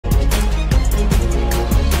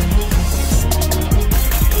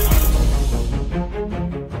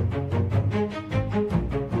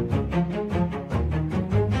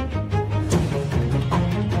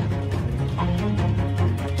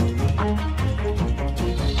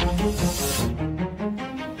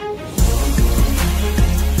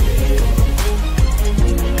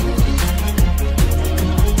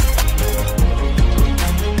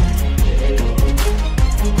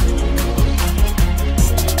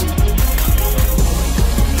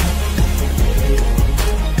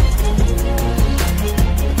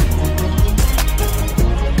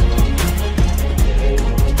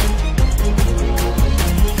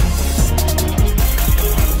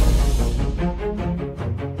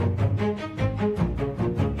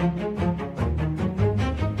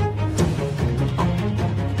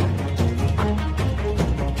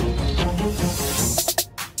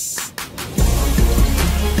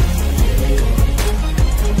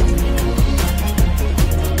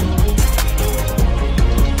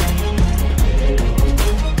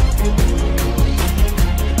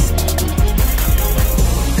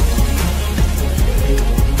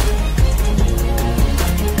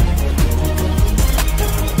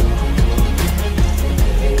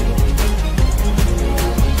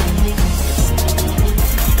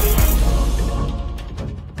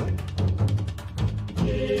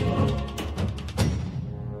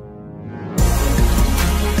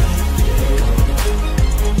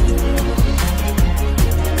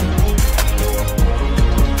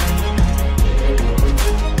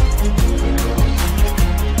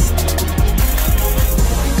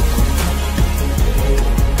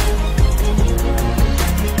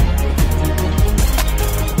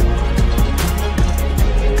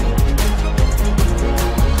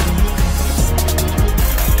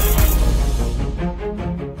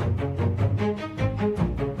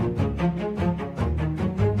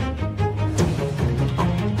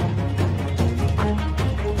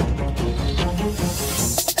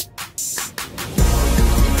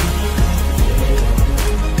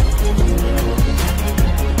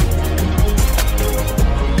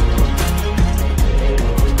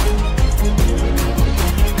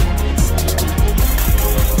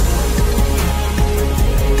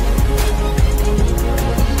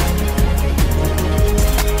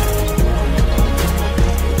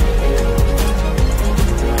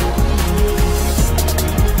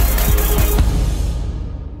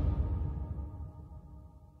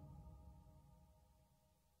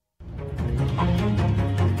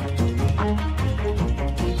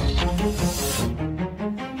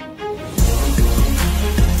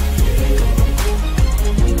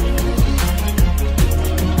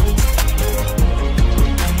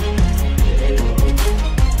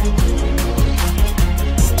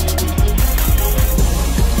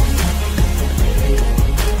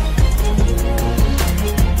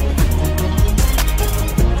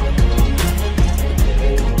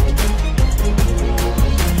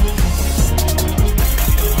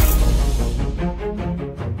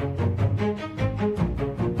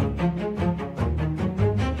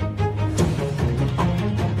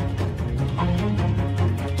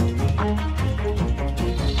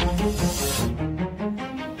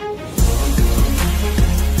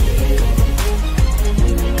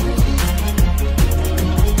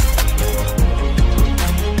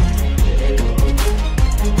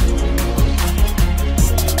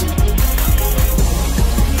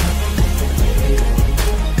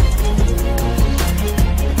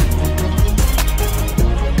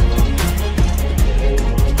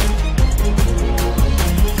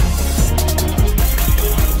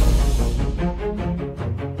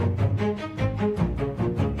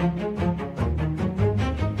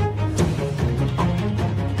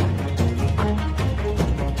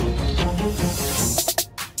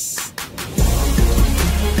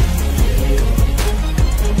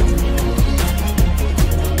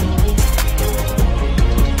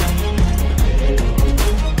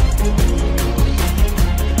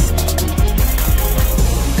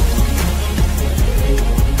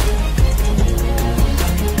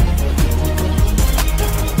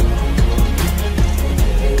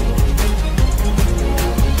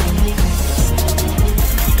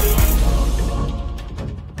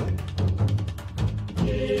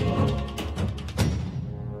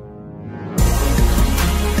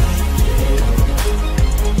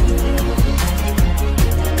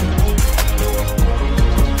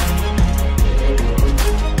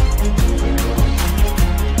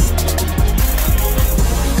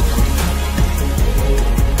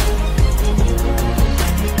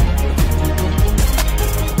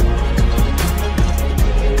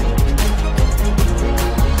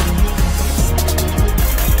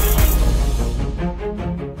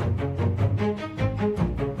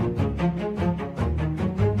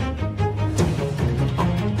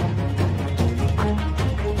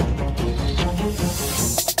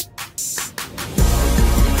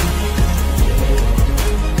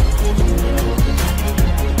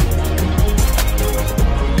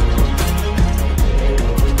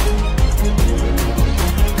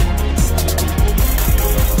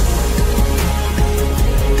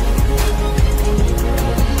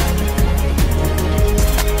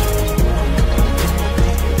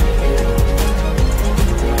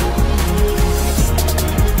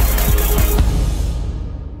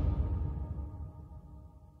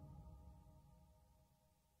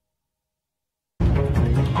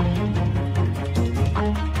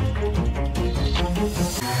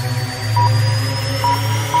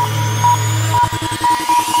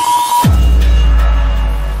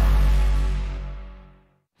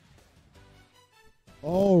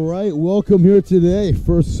All right, welcome here today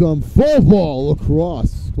for some football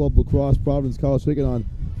lacrosse. Club Lacrosse, Providence College taking on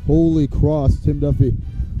Holy Cross. Tim Duffy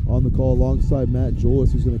on the call alongside Matt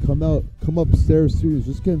Jolis, who's going to come upstairs too. He's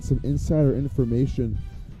just getting some insider information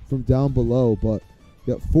from down below. But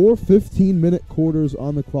we got 4 15-minute quarters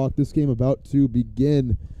on the clock. This game about to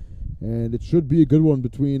begin, and it should be a good one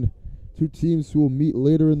between two teams who will meet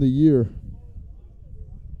later in the year.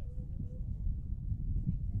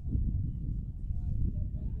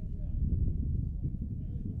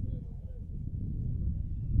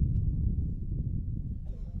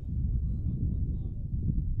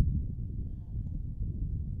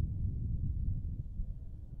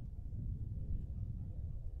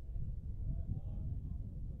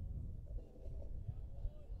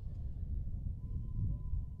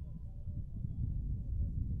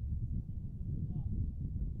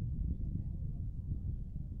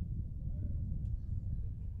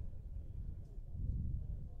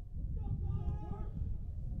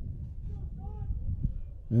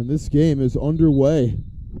 And this game is underway.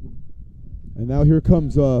 And now here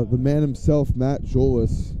comes the man himself, Matt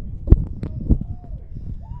Jolis.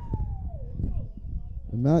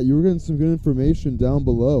 And Matt, you were getting some good information down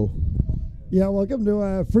below. Yeah, welcome to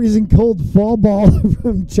a freezing cold fall ball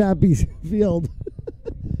from Chappie's Field.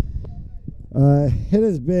 It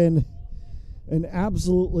has been an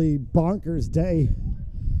absolutely bonkers day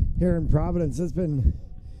here in Providence. It's been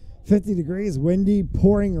 50 degrees, windy,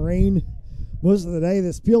 pouring rain most of the day.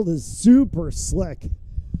 This field is super slick,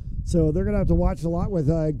 so they're going to have to watch a lot with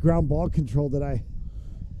ground ball control today.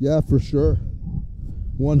 Yeah, for sure.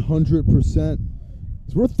 100%. So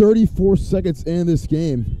we're 34 seconds in this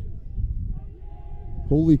game.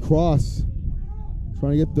 Holy Cross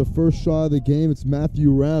trying to get the first shot of the game. It's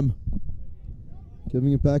Matthew Rem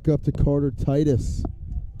giving it back up to Carter Titus.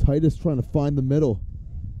 Titus trying to find the middle.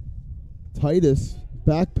 Titus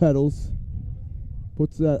backpedals,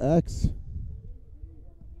 puts that X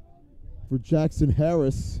for Jackson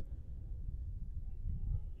Harris.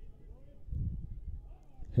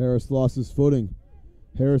 Harris lost his footing.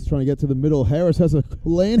 Harris trying to get to the middle. Harris has a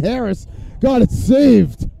lane. Harris got it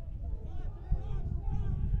saved.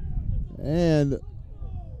 And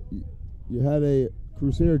you had a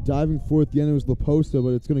Crusader diving for it at the end. It was Laposta,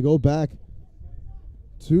 but it's going to go back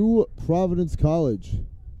to Providence College.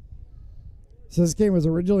 So this game was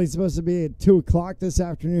originally supposed to be at 2 o'clock this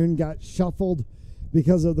afternoon, got shuffled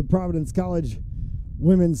because of the Providence College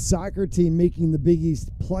women's soccer team making the Big East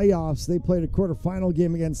playoffs. They played a quarterfinal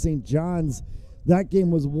game against St. John's. That game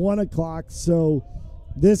was 1 o'clock, so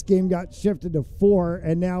this game got shifted to 4,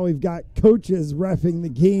 and now we've got coaches reffing the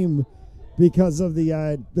game because of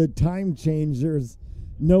the time change. There's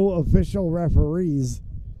no official referees,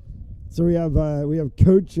 so we have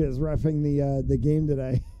coaches reffing the game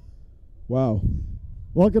today. Wow.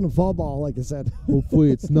 Welcome to fall ball, like I said.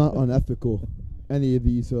 Hopefully it's not unethical, any of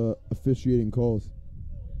these officiating calls.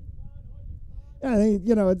 Yeah, I think,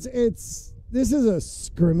 this is a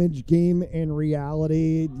scrimmage game in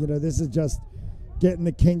reality. This is just getting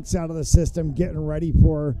the kinks out of the system, getting ready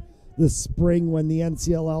for the spring when the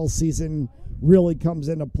NCLL season really comes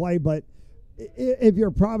into play. But if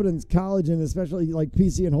you're Providence College, and especially like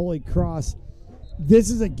PC and Holy Cross, this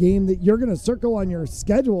is a game that you're going to circle on your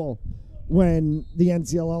schedule when the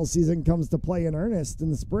NCLL season comes to play in earnest in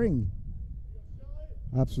the spring.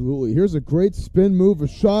 Absolutely. Here's a great spin move, a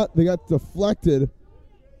shot. They got deflected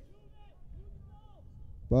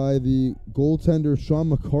by the goaltender, Sean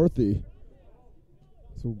McCarthy.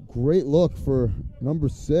 It's a great look for number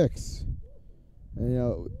 6.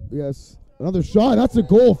 And yes, another shot. That's a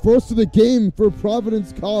goal. First of the game for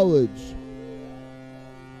Providence College.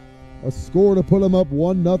 A score to put them up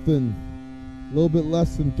 1-0. A little bit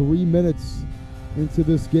less than 3 minutes into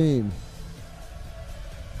this game.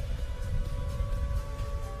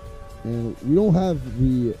 And we don't have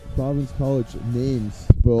the Providence College names,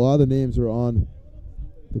 but a lot of the names are on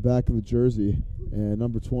the back of the jersey. And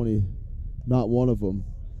number 20, not one of them.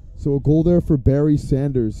 So a goal there for Barry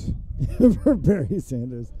Sanders. For Barry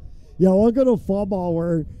Sanders. Yeah, we'll go to fall ball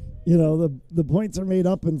where, the points are made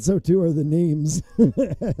up, and so too are the names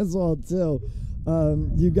as well, too.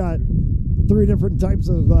 You got 3 different types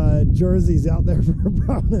of jerseys out there for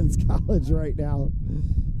Providence College right now.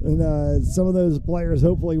 And some of those players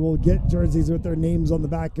hopefully will get jerseys with their names on the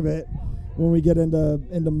back of it when we get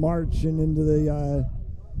into March and into the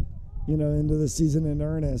into the season in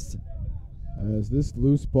earnest. As this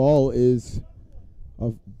loose ball is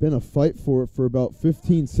been a fight for about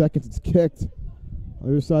 15 seconds. It's kicked on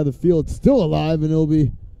the other side of the field. It's still alive, and it'll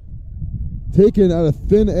be taken out of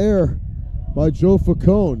thin air by Joe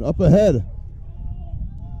Facone. Up ahead,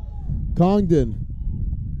 Congdon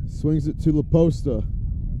swings it to La Posta.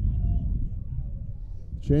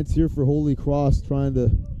 Chance here for Holy Cross, trying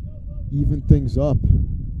to even things up.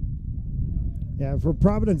 Yeah, for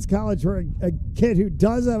Providence College, for a kid who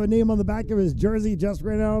does have a name on the back of his jersey, just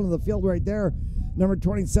ran out on the field right there, number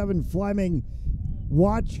 27, Fleming.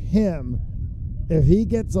 Watch him. If he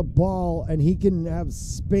gets a ball and he can have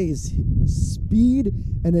space, speed,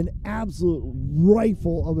 and an absolute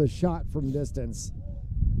rifle of a shot from distance.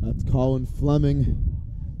 That's Colin Fleming,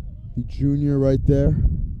 the junior right there.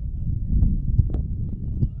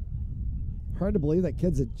 Hard to believe that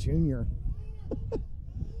kid's a junior.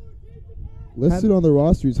 Listed on the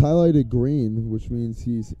roster, he's highlighted green, which means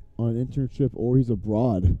he's on an internship or he's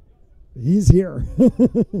abroad. He's here.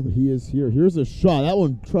 He is here. Here's a shot. That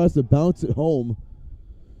one tries to bounce it home.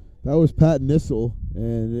 That was Pat Nissel,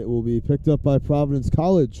 and it will be picked up by Providence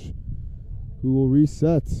College, who will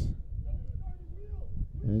reset.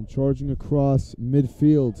 And charging across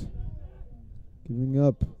midfield. Giving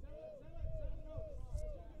up.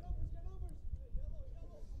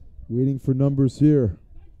 Waiting for numbers here.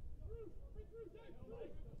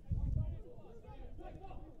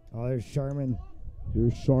 Oh, there's Sharman.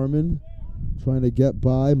 Here's Sharman trying to get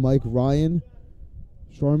by Mike Ryan.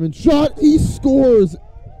 Sharman shot. He scores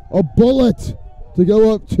a bullet to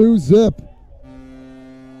go up 2-0.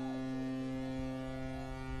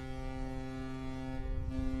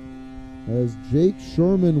 As Jake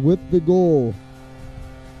Sherman with the goal.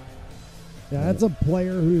 Yeah, that's a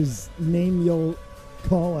player whose name you'll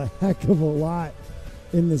call a heck of a lot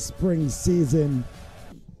in the spring season.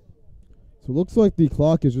 So it looks like the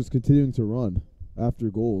clock is just continuing to run after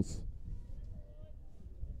goals.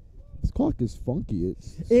 This clock is funky.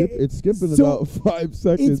 It's skipping about 5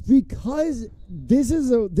 seconds. It's because this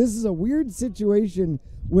is a weird situation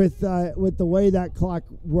with the way that clock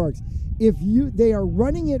works. If they are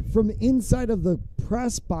running it from inside of the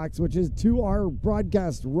press box, which is to our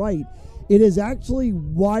broadcast right, it is actually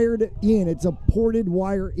wired in. It's a ported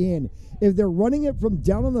wire in. If they're running it from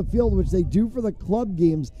down on the field, which they do for the club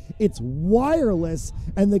games, it's wireless,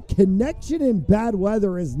 and the connection in bad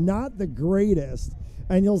weather is not the greatest,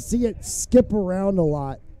 and you'll see it skip around a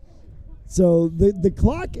lot. So the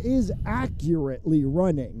clock is accurately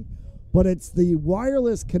running, but it's the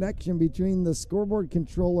wireless connection between the scoreboard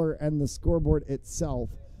controller and the scoreboard itself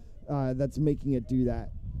that's making it do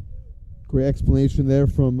that. Great explanation there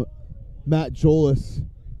from Matt Jolis.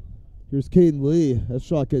 Here's Caden Lee. That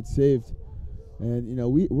shot gets saved. And,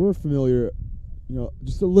 we're familiar,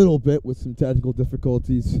 just a little bit with some technical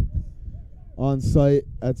difficulties on site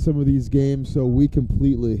at some of these games, so we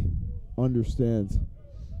completely understand.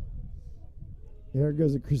 Here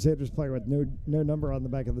goes a Crusaders player with no number on the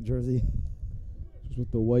back of the jersey. Just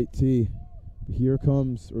with the white tee. Here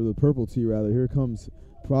comes, or the purple tee rather, here comes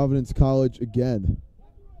Providence College again.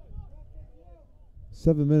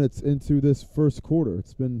 7 minutes into this first quarter.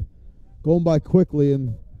 It's been going by quickly,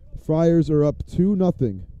 and the Friars are up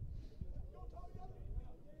 2-0.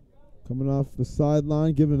 Coming off the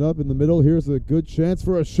sideline, giving it up in the middle. Here's a good chance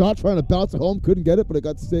for a shot, trying to bounce it home. Couldn't get it, but it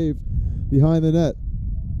got saved behind the net.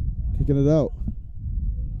 Kicking it out.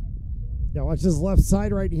 Yeah, watch his left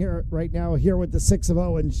side right now with the 6 of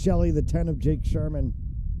Owen Shelley, the 10 of Jake Sherman.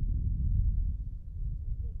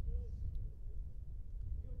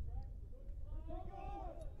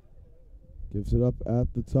 Gives it up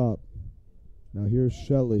at the top. Now here's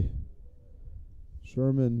Shelley.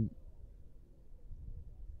 Sherman.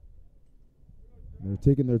 They're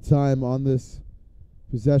taking their time on this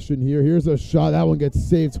possession here. Here's a shot. That one gets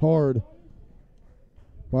saved hard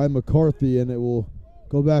by McCarthy, and it will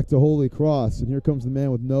go back to Holy Cross. And here comes the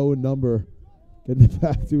man with no number, getting it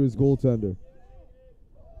back to his goaltender.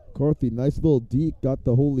 McCarthy, nice little deke, got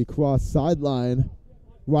the Holy Cross sideline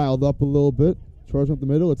riled up a little bit. Charging up the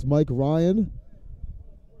middle, it's Mike Ryan.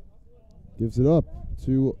 Gives it up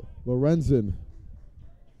to Lorenzen.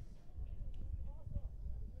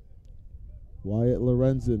 Wyatt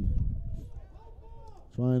Lorenzen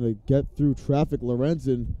trying to get through traffic.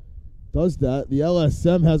 Lorenzen does that. The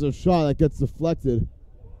LSM has a shot that gets deflected,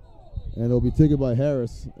 and it'll be taken by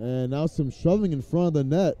Harris. And now some shoving in front of the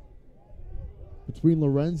net between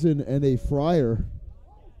Lorenzen and a Friar.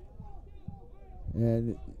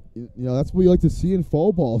 And that's what you like to see in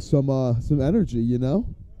fall ball. Some energy, Yeah,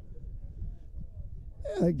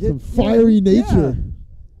 some fiery nature. Yeah.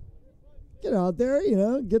 Get out there,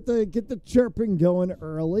 get the chirping going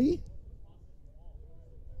early.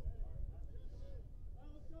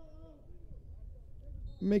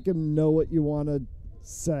 Make them know what you want to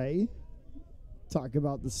say. Talk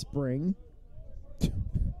about the spring.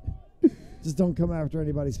 Just don't come after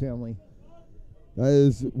anybody's family. That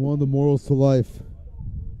is one of the morals to life.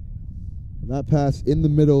 That pass in the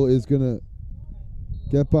middle is going to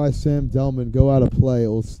get by Sam Delman, go out of play. It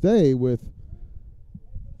will stay with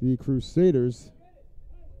the Crusaders.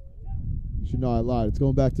 No, I lied. It's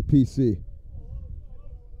going back to PC.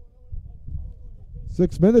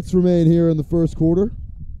 6 minutes remain here in the first quarter.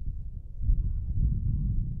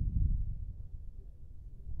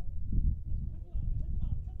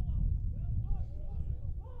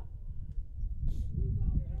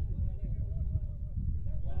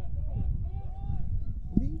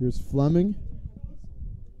 Here's Fleming.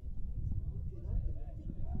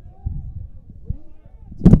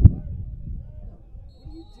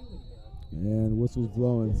 And whistle's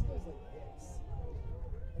blowing.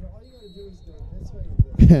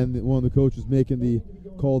 And one of the coaches making the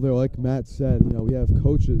call there, like Matt said, you know, we have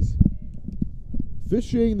coaches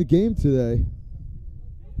officiating the game today.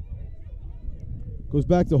 Goes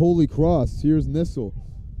back to Holy Cross. Here's Nissel.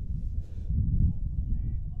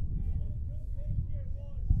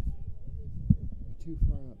 You're too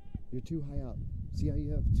far up. You're too high up. See how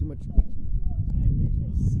you have too much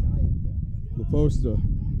sky up there. LaPosta.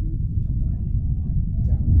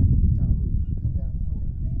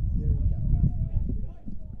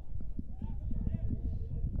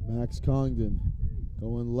 Max Congdon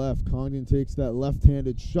going left. Congdon takes that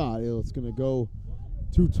left-handed shot. It's going to go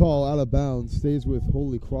too tall, out of bounds. Stays with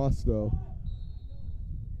Holy Cross, though,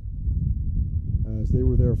 as they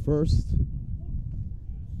were there first.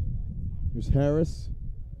 Here's Harris.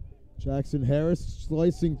 Jackson Harris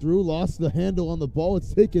slicing through. Lost the handle on the ball.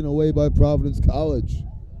 It's taken away by Providence College.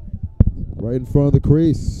 Right in front of the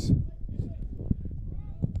crease.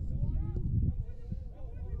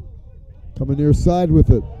 Coming near side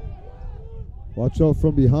with it. Watch out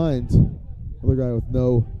from behind. Another guy with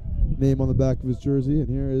no name on the back of his jersey. And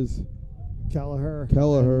here is Kelleher.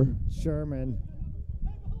 Sherman.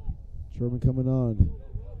 Sherman coming on.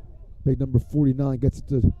 Big number 49 gets it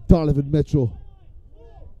to Donovan Mitchell.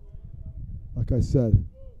 Like I said,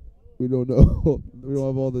 we don't know. We don't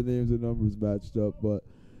have all the names and numbers matched up, but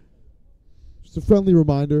just a friendly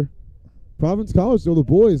reminder. Providence College, though, the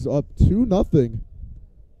boys up 2-0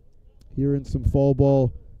 here in some fall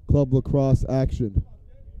ball club lacrosse action.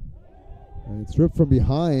 And it's ripped from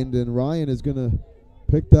behind, and Ryan is going to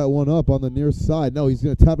pick that one up on the near side. No, he's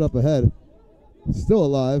going to tap it up ahead. Still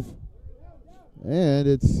alive. And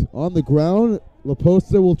it's on the ground.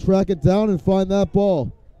 LaPosta will track it down and find that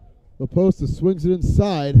ball. LaPosta swings it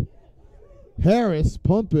inside. Harris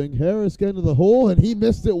pumping. Harris getting to the hole, and he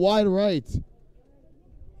missed it wide right.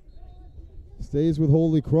 Stays with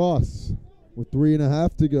Holy Cross with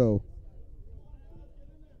 3.5 to go.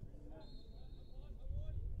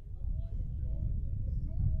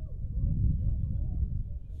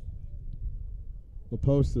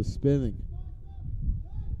 LaPosta spinning.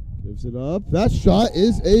 Gives it up. That shot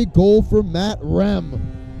is a goal for Matt Rem.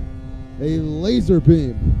 A laser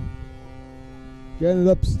beam. Getting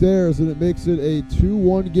it upstairs, and it makes it a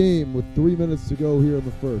 2-1 game with 3 minutes to go here in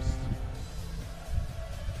the first.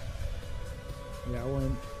 Yeah,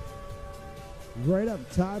 went right up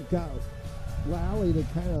top, got Lally to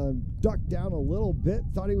kind of duck down a little bit.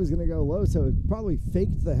 Thought he was going to go low, so it probably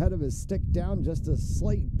faked the head of his stick down just a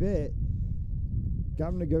slight bit. Got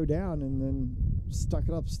him to go down and then stuck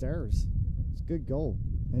it upstairs. It's a good goal.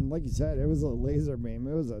 And like you said, it was a laser beam.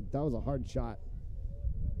 That was a hard shot.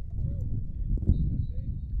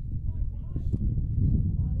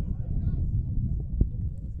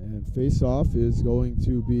 And face-off is going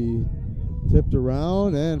to be tipped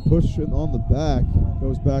around and pushed on the back.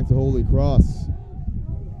 Goes back to Holy Cross.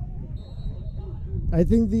 I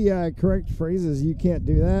think the correct phrase is you can't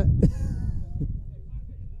do that.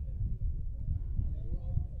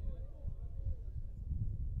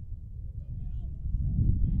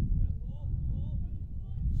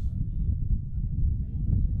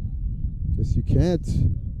 Guess you can't.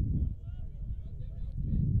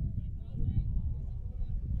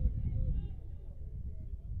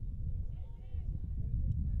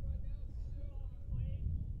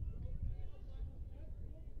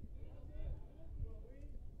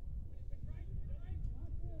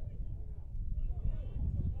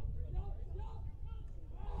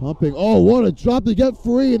 Pumping. Oh, what a drop to get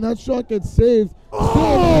free, and that shot gets saved.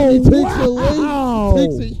 Oh, he takes wow.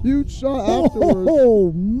 takes a huge shot afterwards.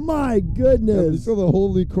 Oh, my goodness. Yeah, you saw the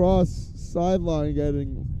Holy Cross sideline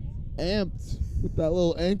getting amped with that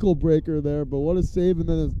little ankle breaker there, but what a save, and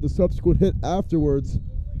then the subsequent hit afterwards.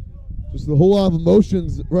 Just a whole lot of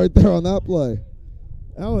emotions right there on that play.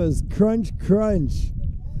 That was crunch.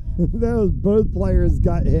 That was both players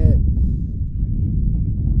got hit.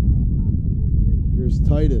 Here's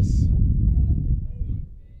Titus.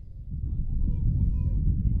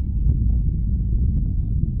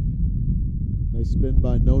 Nice spin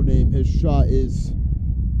by No Name. His shot is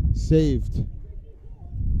saved.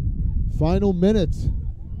 Final minute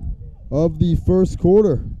of the first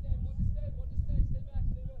quarter.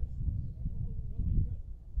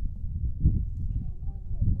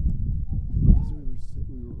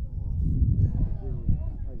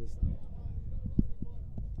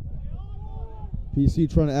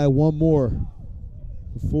 PC trying to add one more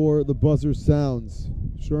before the buzzer sounds.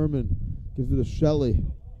 Sherman gives it to Shelley.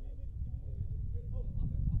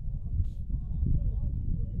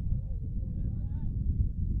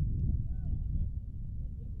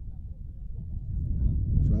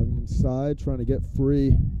 Driving inside, trying to get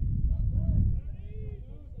free.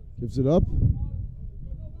 Gives it up.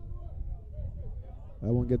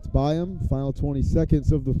 That one gets by him. Final 20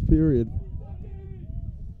 seconds of the period.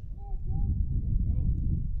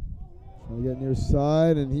 Trying to get near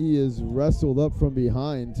side, and he is wrestled up from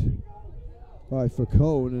behind by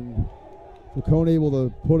Facone, and Facone able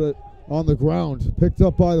to put it on the ground. Picked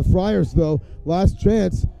up by the Friars, though. Last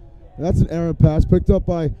chance. That's an errant pass. Picked up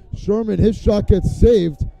by Sherman. His shot gets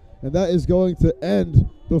saved, and that is going to end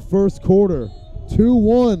the first quarter.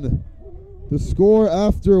 2-1. The score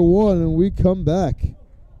after one, and we come back.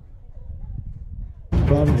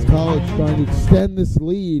 Providence College trying to extend this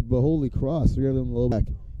lead, but Holy Cross, we're going to low back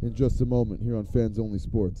in just a moment here on Fans Only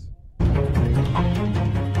Sports.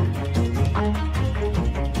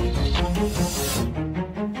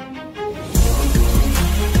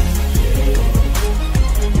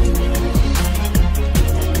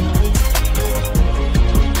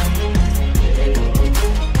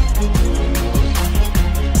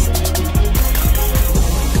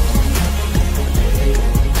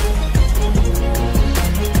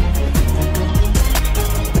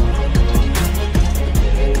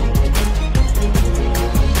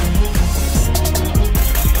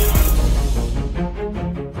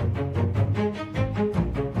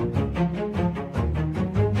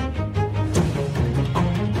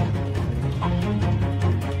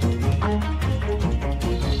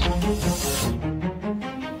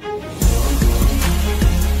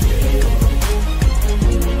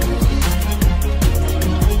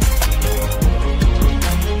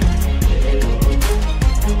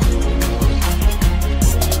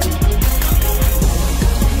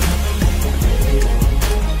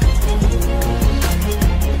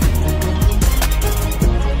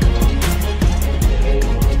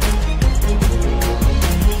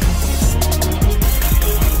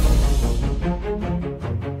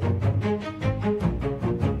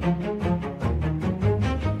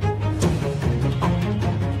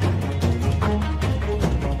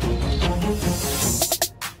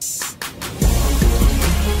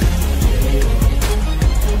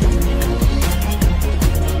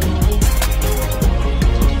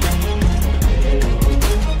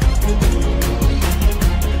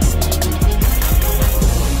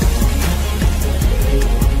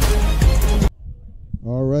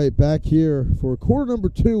 Back here for quarter number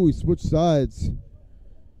two. We switch sides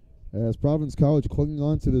as Providence College clinging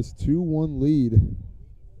on to this 2-1 lead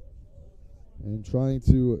and trying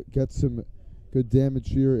to get some good damage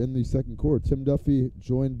here in the second quarter. Tim Duffy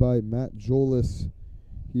joined by Matt Jolis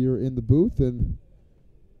here in the booth, and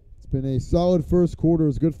it's been a solid first quarter. It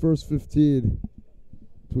was a good first 15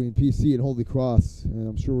 between PC and Holy Cross, and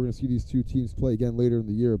I'm sure we're going to see these two teams play again later in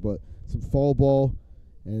the year, but some fall ball.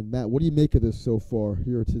 And Matt, what do you make of this so far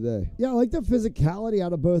here today? Yeah, I like the physicality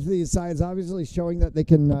out of both of these sides, obviously showing that they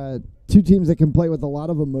can two teams that can play with a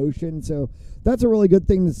lot of emotion. So that's a really good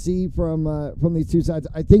thing to see from these two sides.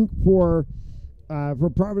 I think for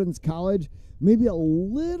Providence College, maybe a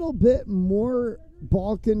little bit more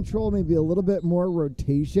ball control, maybe a little bit more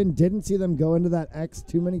rotation. Didn't see them go into that X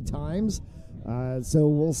too many times. So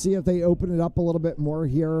we'll see if they open it up a little bit more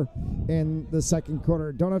here in the second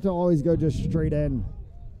quarter. Don't have to always go just straight in.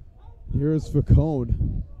 Here's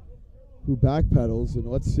Facone, who backpedals, and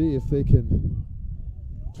let's see if they can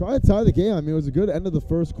try to tie the game. I mean, it was a good end of the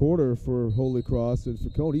first quarter for Holy Cross, and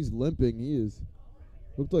Facone, he's limping.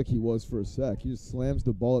 Looked like he was for a sec. He just slams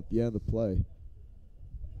the ball at the end of the play.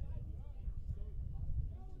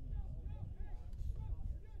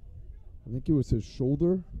 I think it was his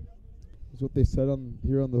shoulder, is what they said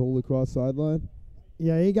here on the Holy Cross sideline.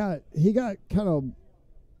 Yeah, he got kind of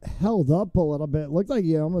held up a little bit. Looked like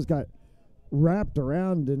he almost got wrapped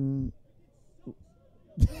around, and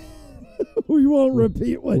we won't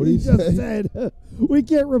repeat what he just said. We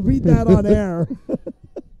can't repeat that on air.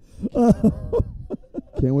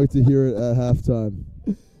 Can't wait to hear it at halftime.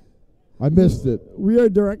 I missed it. We are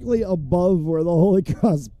directly above where the Holy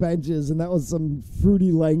Cross bench is, and that was some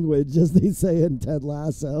fruity language, as they say in Ted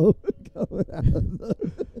Lasso.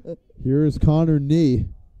 Here's Connor Knee.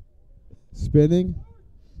 Spinning.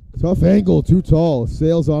 Tough angle, too tall.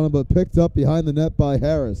 Sails on him, but picked up behind the net by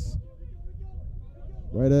Harris.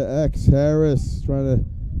 Right at X. Harris trying to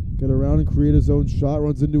get around and create his own shot.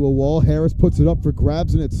 Runs into a wall. Harris puts it up for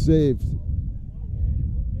grabs, and it's saved.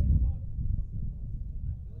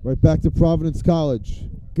 Right back to Providence College.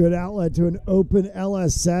 Good outlet to an open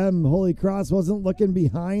LSM. Holy Cross wasn't looking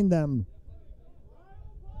behind them.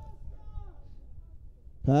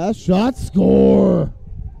 Pass, shot, score.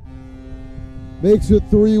 Makes it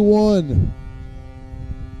 3-1.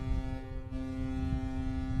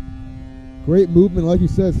 Great movement, like you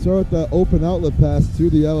said. Start with that open outlet pass to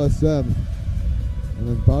the LSM. And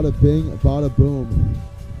then bada bing, bada boom.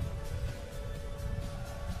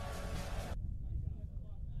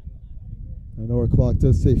 I know our clock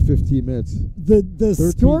does say 15 minutes.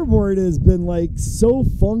 The scoreboard has been like so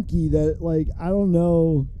funky that like I don't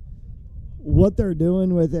know what they're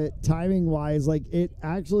doing with it timing wise. Like it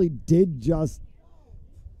actually did just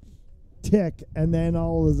tick and then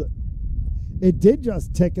all of a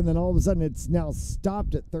sudden it's now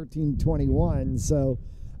stopped at 13:21. So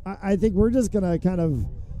I think we're just gonna kind of,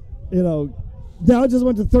 now it just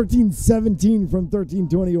went to 13:17 from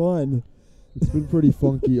 13:21. It's been pretty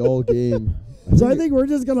funky all game. I think we're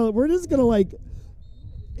just gonna like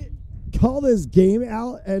call this game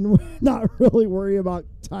out and not really worry about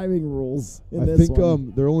timing rules in this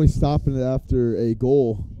one. They're only stopping it after a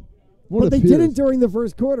goal. But they didn't during the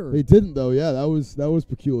first quarter. They didn't though. Yeah, that was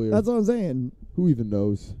peculiar. That's what I'm saying. Who even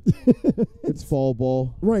knows? It's fall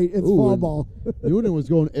ball. Right, it's fall ball. Noonan was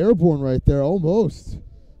going airborne right there, almost.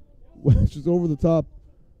 Which is over the top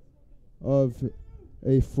of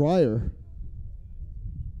a Friar.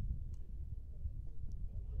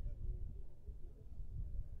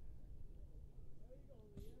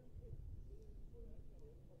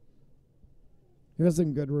 Here's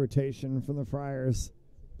some good rotation from the Friars.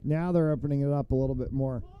 Now they're opening it up a little bit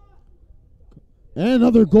more. And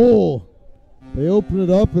another goal. They open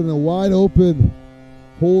it up in a wide open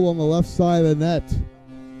hole on the left side of the net.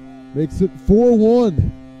 Makes it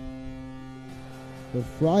 4-1. The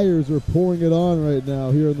Friars are pouring it on right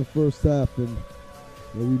now here in the first half. And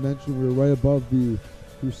we mentioned we were right above the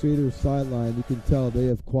Crusaders sideline. You can tell they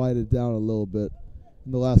have quieted down a little bit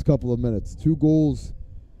in the last couple of minutes. 2 goals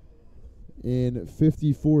in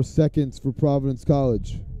 54 seconds for Providence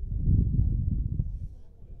College.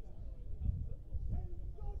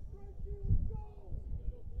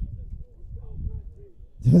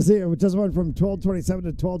 It just went from 12:27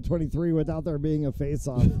 to 12:23 without there being a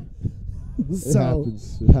face-off.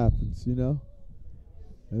 It happens, And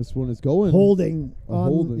this one is going. Holding.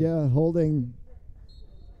 Holding.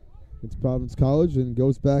 It's Providence College and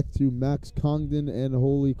goes back to Max Congdon and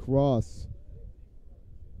Holy Cross.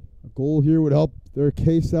 A goal here would help their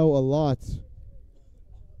case out a lot.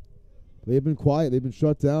 They've been quiet. They've been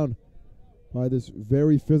shut down by this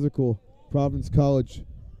very physical Providence College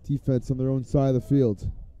defense on their own side of the field.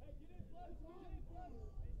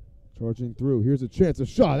 Charging through. Here's a chance. A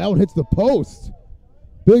shot. That one hits the post.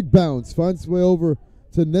 Big bounce. Finds its way over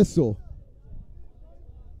to Nissel.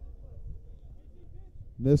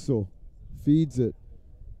 Nissel feeds it.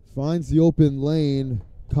 Finds the open lane.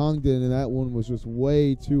 Congdon, and that one was just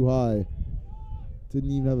way too high.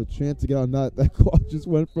 Didn't even have a chance to get on that. That clock just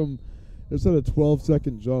went from, it's at a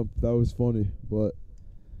 12-second jump. That was funny. But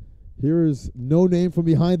here is No Name from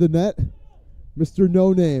behind the net. Mr.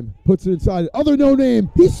 No Name puts it inside. Other No Name.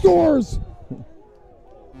 He scores.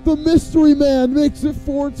 The mystery man makes it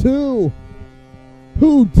 4-2.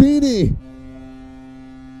 Houdini.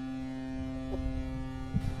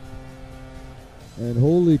 And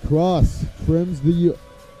Holy Cross trims the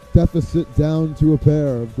deficit down to a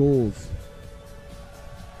pair of goals.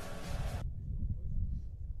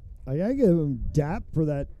 I gotta give him dap for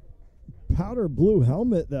that powder blue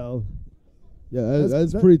helmet, though. Yeah,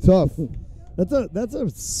 that's pretty tough. That's a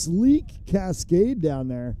sleek cascade down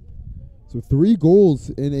there. So 3 goals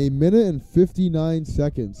in a minute and 59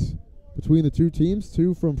 seconds between the two teams.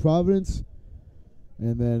 2 from Providence,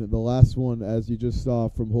 and then the last one, as you just saw,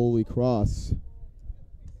 from Holy Cross.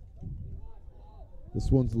 This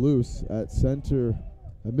one's loose at center,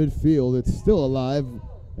 at midfield. It's still alive,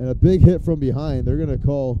 and a big hit from behind. They're going to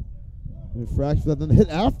call an infraction for that, then hit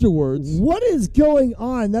afterwards. What is going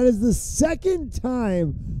on? That is the second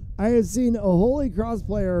time I have seen a Holy Cross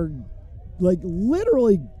player, like,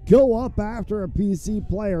 literally go up after a PC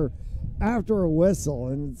player after a whistle.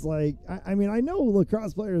 And it's like, I mean, I know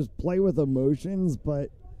lacrosse players play with emotions, but,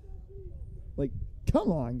 like,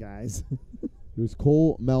 come on, guys. There's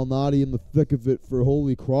Cole Malnati in the thick of it for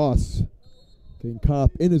Holy Cross. Getting caught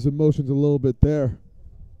up in his emotions a little bit there.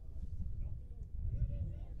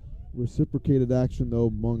 reciprocated action, though,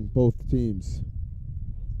 among both teams.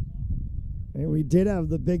 And we did have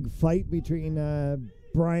the big fight between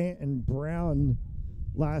Bryant and Brown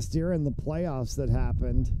last year in the playoffs that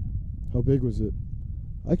happened. How big was it?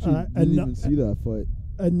 I actually didn't even see that fight.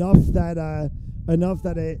 Enough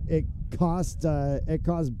that it cost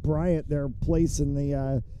Bryant their place in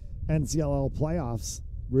the NCLL playoffs.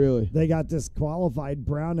 Really? They got disqualified.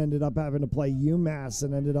 Brown ended up having to play UMass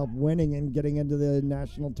and ended up winning and getting into the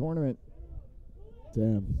national tournament.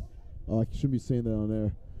 Damn. Oh, I shouldn't be saying that on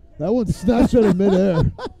air. That one snatched out of midair.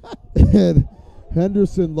 And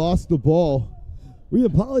Henderson lost the ball. We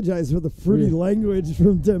apologize for the fruity language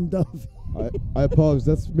from Tim Duffy. I apologize.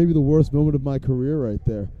 That's maybe the worst moment of my career right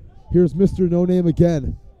there. Here's Mr. No Name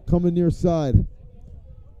again, coming near side.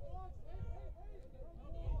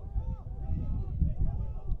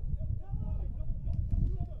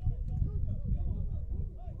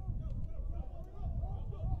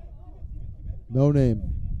 No Name.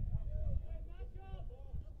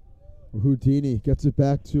 Houdini gets it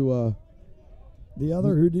back to the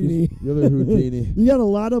other Houdini. The other Houdini. You got a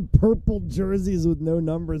lot of purple jerseys with no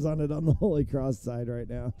numbers on it on the Holy Cross side right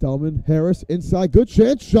now. Delman, Harris, inside, good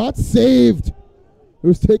chance, shot saved. It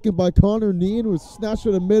was taken by Connor Neen, who was snatched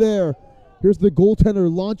out of midair. Here's the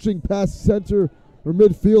goaltender launching past center, or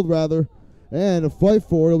midfield rather, and a fight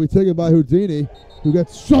for it. It'll be taken by Houdini, who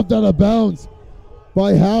gets shoved out of bounds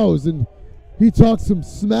by Howes, and he talks some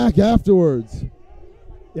smack afterwards.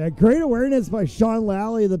 Yeah, great awareness by Sean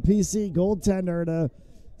Lally, the PC goaltender, to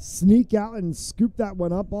sneak out and scoop that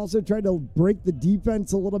one up. Also tried to break the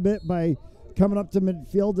defense a little bit by coming up to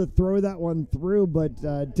midfield to throw that one through, but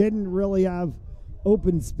didn't really have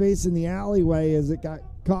open space in the alleyway as it got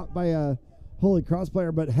caught by a Holy Cross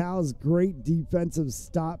player. But Hal's great defensive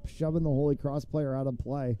stop, shoving the Holy Cross player out of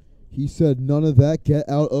play. He said, none of that, get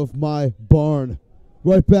out of my barn.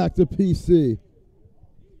 Right back to PC.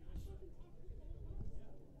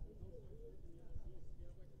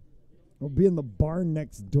 We'll be in the barn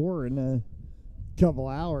next door in a couple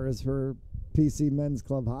hours for PC Men's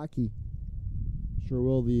Club Hockey. Sure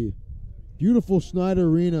will. The beautiful Schneider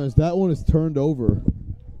Arena, as that one is turned over.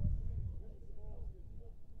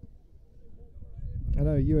 I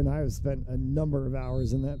know you and I have spent a number of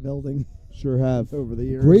hours in that building. Sure have. Over the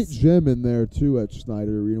years. Great gym in there, too, at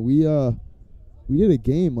Schneider Arena. We did a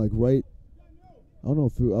game, like, right, I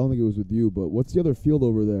don't think it was with you, but what's the other field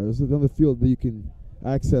over there? There's another field that you can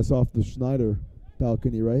access off the Schneider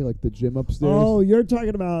balcony, right? Like the gym upstairs. Oh, you're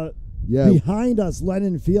talking about behind us,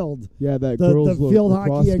 Lennon Field. Yeah, that the girls' field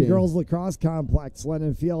lacrosse hockey and game. girls lacrosse complex,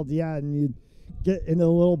 Lennon Field. Yeah, and you get in a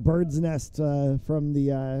little bird's nest from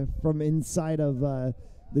inside of the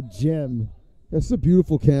gym. It's a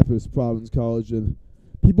beautiful campus, Providence College, and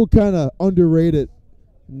people kind of underrate it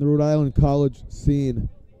in the Rhode Island college scene.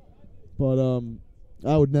 But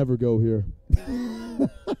I would never go here.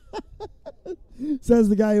 Says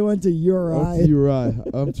the guy who went to URI. URI.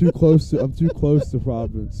 I'm too close to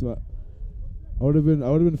Providence. I would have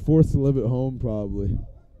been forced to live at home probably.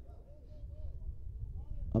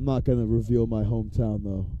 I'm not gonna reveal my hometown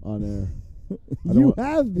though on air. You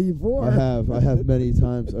have before. I have many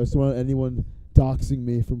times. I just don't want anyone doxing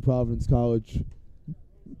me from Providence College.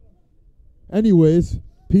 Anyways,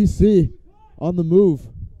 PC on the move,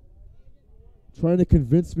 trying to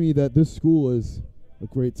convince me that this school is a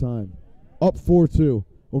great time. Up 4-2.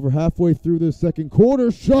 Over halfway through this second quarter.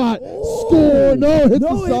 Shot. Oh, score. No, hit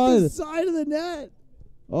the side of the net.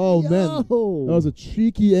 Oh, man. That was a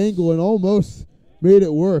cheeky angle and almost made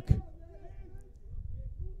it work.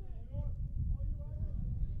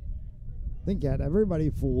 I think had everybody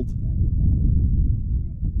fooled.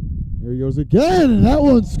 Here he goes again, and that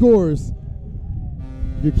one scores.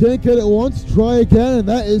 If you can't get it once, try again, and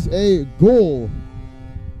that is a goal.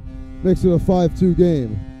 Makes it a 5-2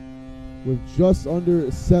 game with just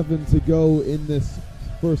under 7 to go in this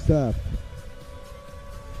first half.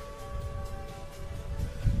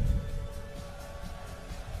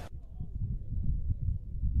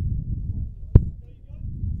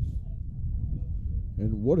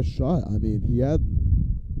 And what a shot. I mean, he had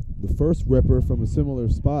the first ripper from a similar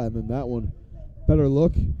spot, and then that one, better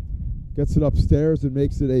look, gets it upstairs and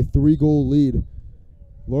makes it a 3-goal lead.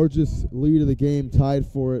 Largest lead of the game, tied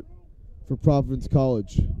for it for Providence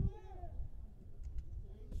College,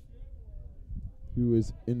 who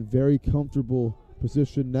is in very comfortable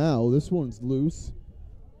position now. This one's loose.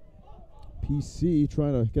 PC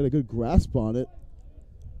trying to get a good grasp on it.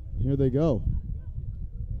 Here they go.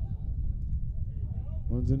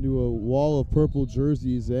 Runs into a wall of purple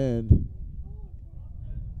jerseys and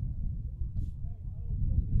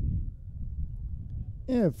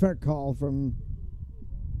fair call from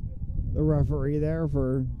the referee there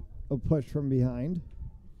for a push from behind.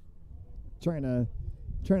 Trying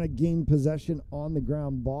to gain possession on the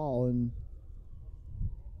ground ball and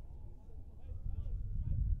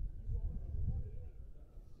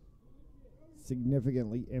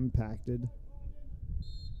significantly impacted.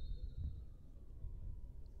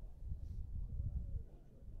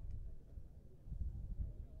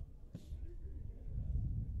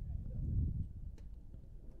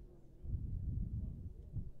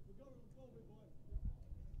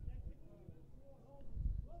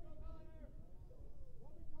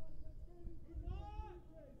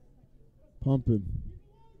 Pumping.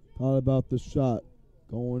 Thought about the shot.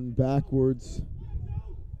 Going backwards.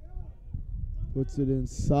 Puts it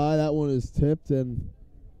inside. That one is tipped and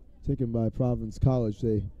taken by Providence College.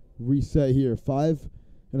 They reset here.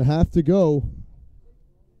 5.5 to go.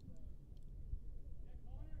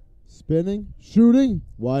 Spinning. Shooting.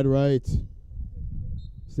 Wide right.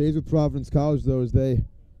 Stays with Providence College, though, as they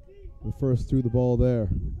were first through the ball there.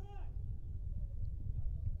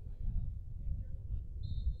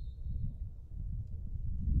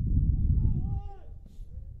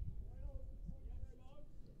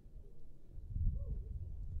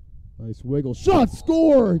 Nice wiggle. Shot,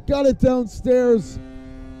 score! Got it downstairs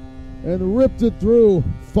and ripped it through.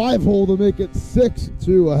 5-hole to make it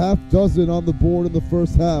 6-2. A half dozen on the board in the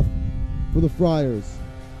first half for the Friars.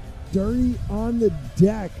 Dirty on the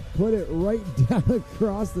deck. Put it right down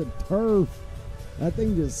across the turf. That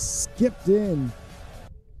thing just skipped in.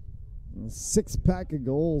 A 6-pack of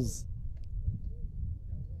goals.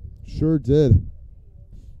 Sure did.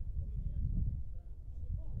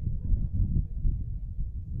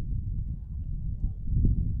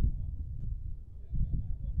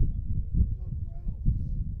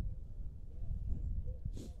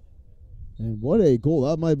 And what a goal.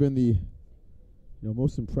 That might have been the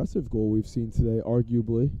most impressive goal we've seen today,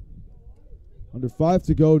 arguably. Under 5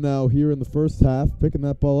 to go now here in the first half. Picking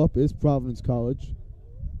that ball up is Providence College.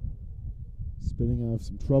 Spinning out of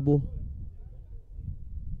some trouble.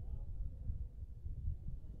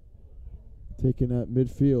 Taking at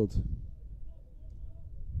midfield.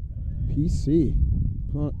 PC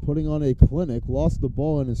putting on a clinic. Lost the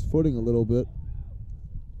ball on his footing a little bit.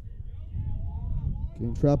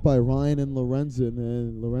 Getting trapped by Ryan and Lorenzen,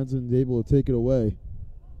 and Lorenzen able to take it away.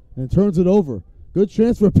 And turns it over. Good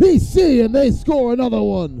chance for PC, and they score another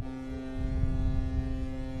one.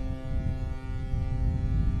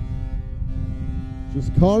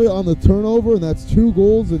 Just caught it on the turnover, and that's 2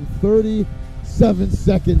 goals in 37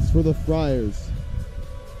 seconds for the Friars.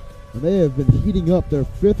 And they have been heating up. Their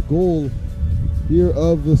 5th goal here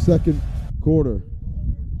of the second quarter.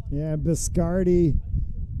 Yeah, Biscardi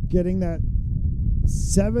getting that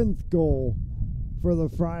 7th goal for the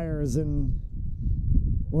Friars, and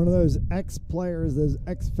one of those X-players, those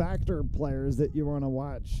X-factor players that you want to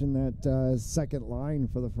watch in that second line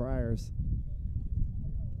for the Friars.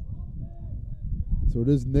 So it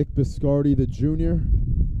is Nick Biscardi, the junior,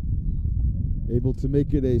 able to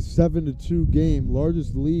make it a 7-2 game,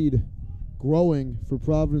 largest lead growing for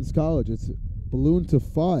Providence College. It's ballooned to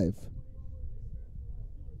 5.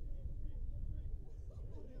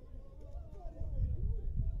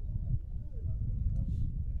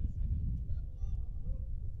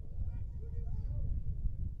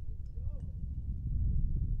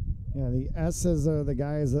 Yeah, the S's are the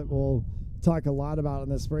guys that we'll talk a lot about in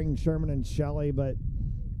the spring, Sherman and Shelley. But,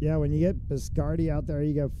 yeah, when you get Biscardi out there,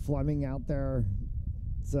 you get Fleming out there.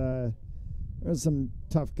 It's, there's some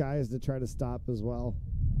tough guys to try to stop as well.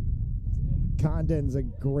 Condon's a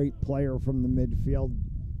great player from the midfield.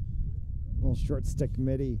 Little short stick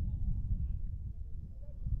midi.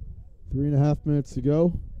 3.5 minutes to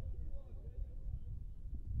go.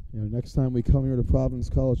 Next time we come here to Providence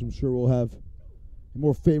College, I'm sure we'll have a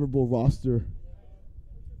more favorable roster.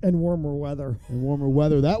 And warmer weather.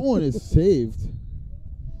 That one is saved.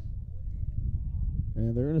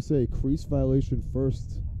 And they're going to say crease violation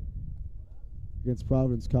first against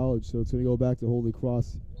Providence College, so it's going to go back to Holy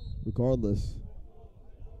Cross regardless.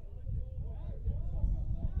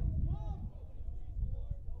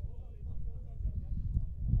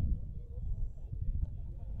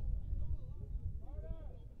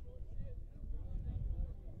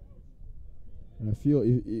 And I feel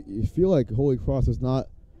you feel like Holy Cross has not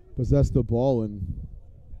possessed the ball in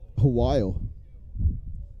a while.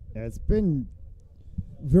 Yeah, it's been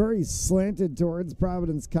very slanted towards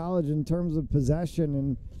Providence College in terms of possession,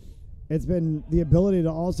 and it's been the ability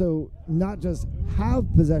to also not just have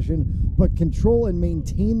possession, but control and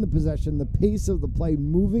maintain the possession, the pace of the play,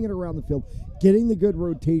 moving it around the field, getting the good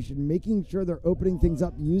rotation, making sure they're opening things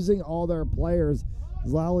up, using all their players.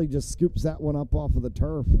 Lally just scoops that one up off of the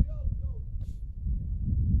turf.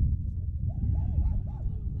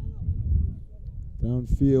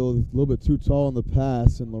 Downfield, a little bit too tall on the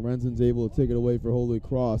pass, and Lorenzen's able to take it away for Holy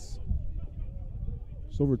Cross.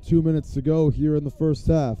 Just over 2 minutes to go here in the first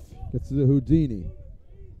half. Gets to the Houdini.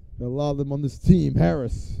 Got a lot of them on this team.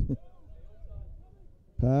 Harris.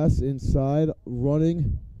 Pass inside,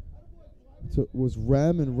 running. Was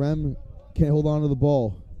Rem, and Rem can't hold on to the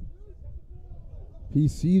ball.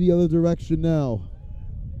 PC the other direction now.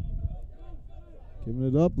 Giving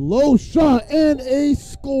it up. Low shot and a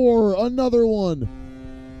score. Another one.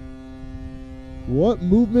 What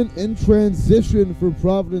movement in transition for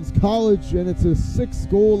Providence College, and it's a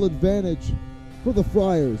 6-goal advantage for the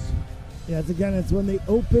Friars. Yeah, it's when they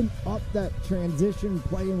open up that transition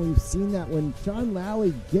play, and we've seen that when Sean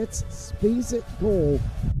Lally gets space at goal,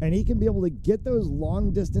 and he can be able to get those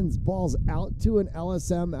long-distance balls out to an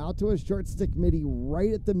LSM, out to a short stick midi,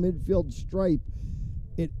 right at the midfield stripe.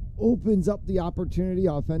 It opens up the opportunity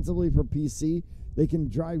offensively for PC. They can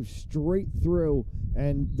drive straight through,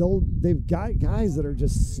 and they've got guys that are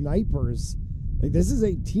just snipers. Like, this is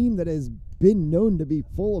a team that has been known to be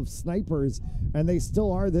full of snipers, and they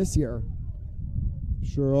still are this year.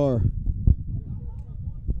 Sure are.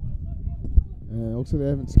 And it looks like they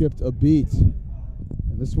haven't skipped a beat.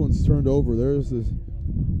 And this one's turned over. There's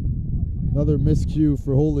another miscue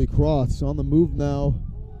for Holy Cross. On the move now.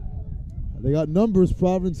 They got numbers.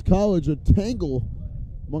 Providence College, a tangle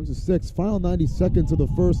amongst the 6. Final 90 seconds of the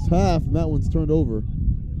first half, and that one's turned over.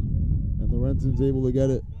 And Lorenzen's able to get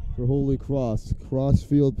it for Holy Cross.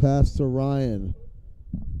 Crossfield pass to Ryan.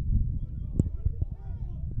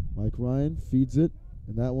 Mike Ryan feeds it,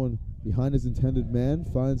 and that one behind his intended man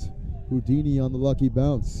finds Houdini on the lucky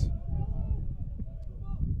bounce.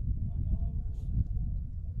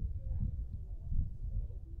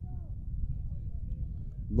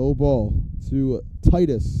 Low ball to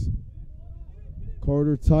Titus.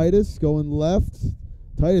 Carter Titus going left.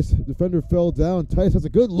 Titus, defender fell down. Titus has a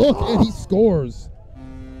good look, and he scores.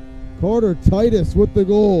 Carter Titus with the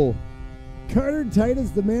goal. Carter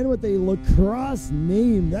Titus, the man with a lacrosse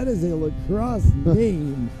name. That is a lacrosse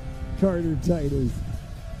name, Carter Titus.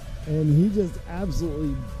 And he just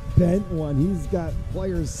absolutely bent one. He's got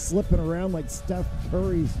players slipping around like Steph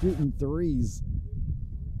Curry shooting threes.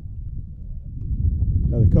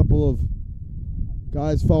 Had a couple of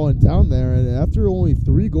guys falling down there, and after only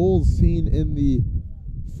 3 goals seen in the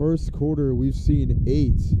first quarter, we've seen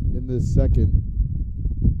 8 in this second.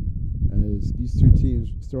 As these two teams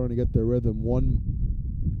starting to get their rhythm, one,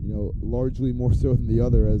 largely more so than the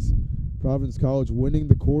other, as Providence College winning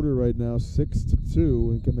the quarter right now 6-2,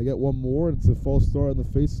 and can they get one more? And it's a false start on the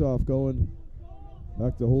face-off going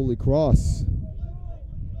back to Holy Cross.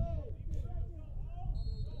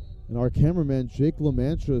 And our cameraman, Jake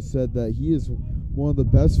LaMancha, said that he is one of the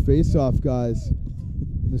best face-off guys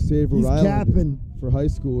in the state of Rhode Island. He's capping. For high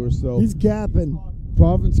schoolers. So he's capping.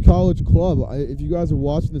 Providence College Club. If you guys are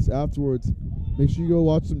watching this afterwards, make sure you go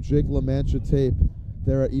watch some Jake LaMancha tape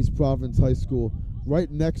there at East Providence High School, right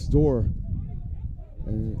next door.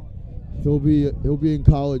 And he'll be in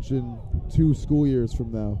college in 2 school years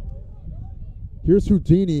from now. Here's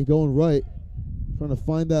Houdini going right, trying to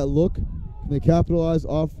find that look. Can they capitalize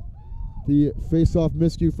off the face-off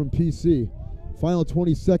miscue from PC? Final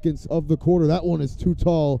 20 seconds of the quarter. That one is too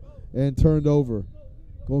tall and turned over.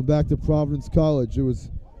 Going back to Providence College. It was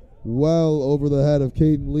well over the head of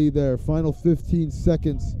Caden Lee there. Final 15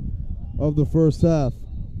 seconds of the first half.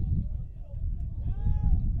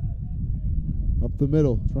 Up the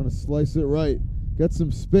middle, trying to slice it right. Get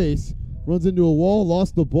some space. Runs into a wall,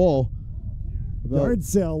 lost the ball. Yard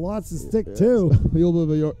sale, lost the stick too. A little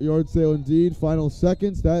bit of a yard sale indeed. Final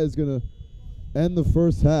seconds. That is going to end the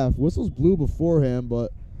first half. Whistles blew beforehand,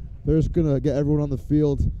 but they're just going to get everyone on the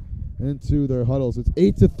field into their huddles. It's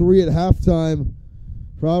 8-3 at halftime.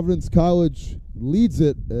 Providence College leads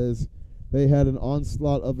it as they had an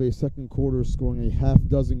onslaught of a second quarter, scoring a half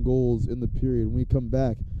dozen goals in the period. When we come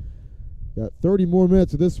back, got 30 more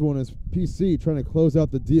minutes of this one as PC trying to close out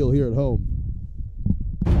the deal here at home.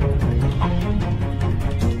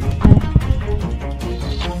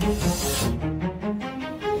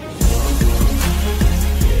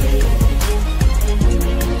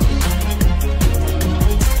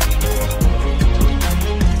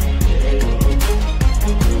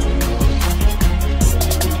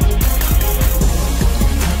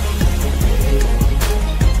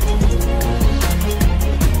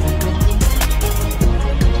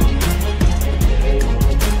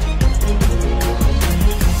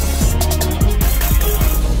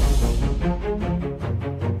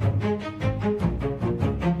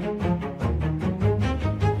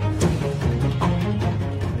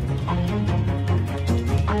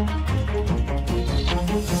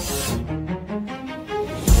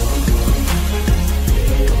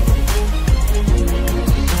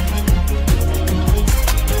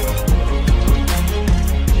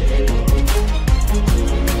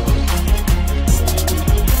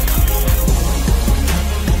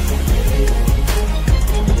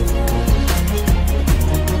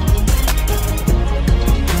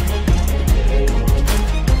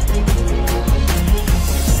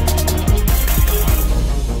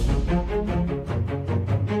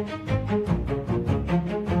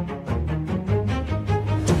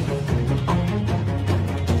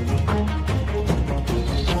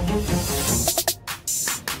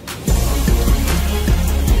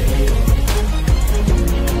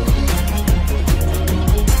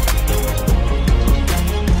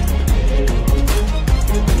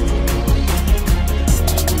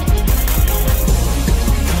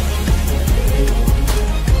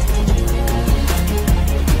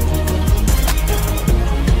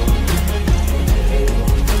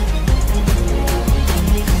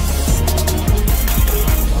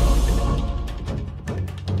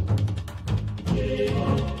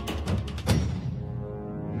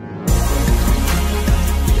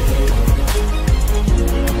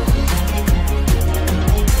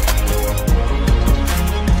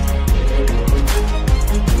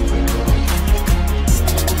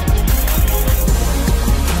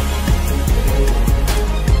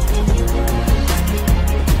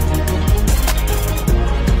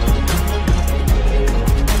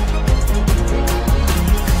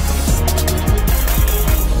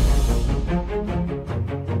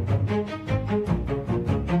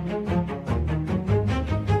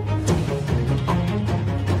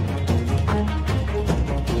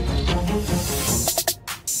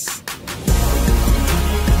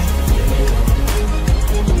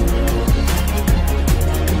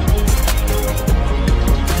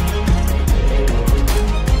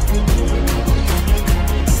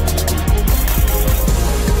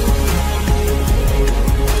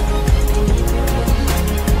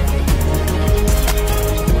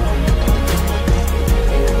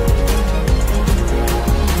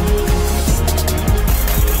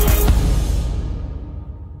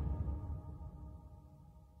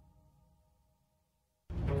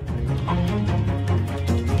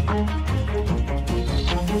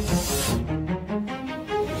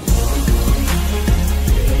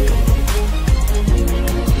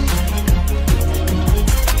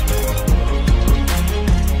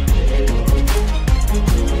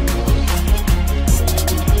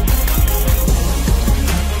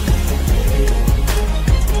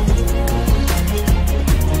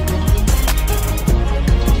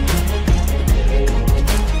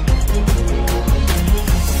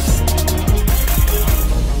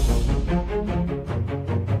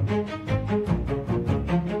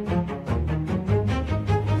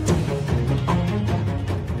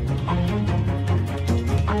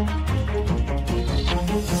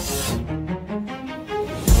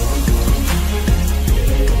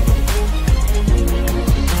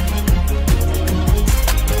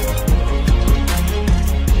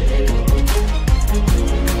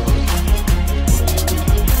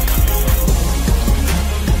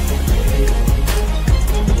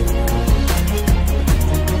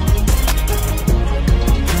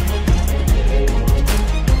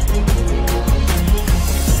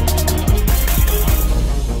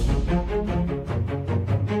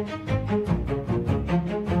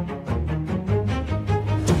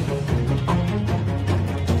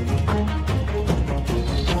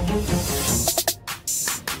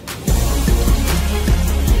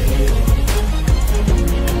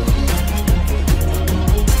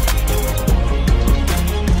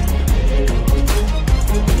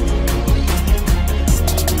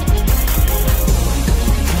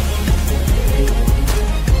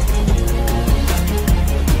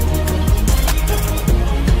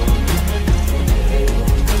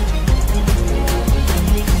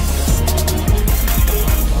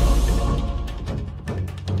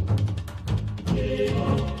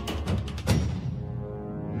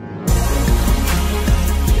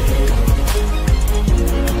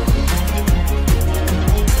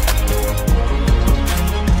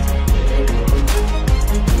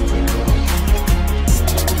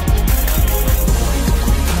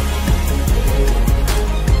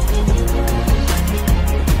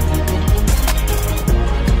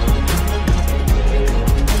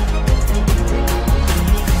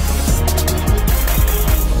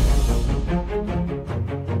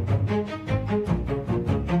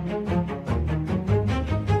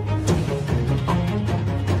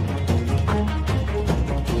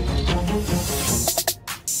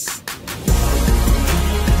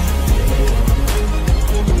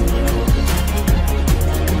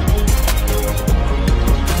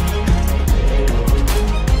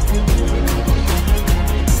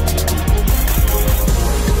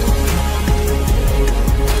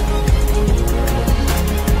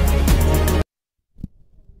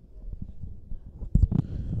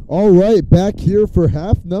 All right, back here for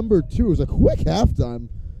half number 2. It was a quick halftime.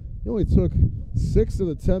 It only took 6 of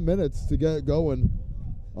the 10 minutes to get going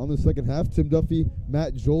on the second half. Tim Duffy,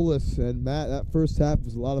 Matt Jolis, and Matt, that first half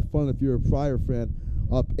was a lot of fun if you're a Friar fan.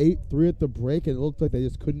 Up 8-3 at the break, and it looked like they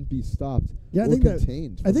just couldn't be stopped. Yeah, I think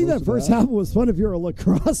that first half was fun if you're a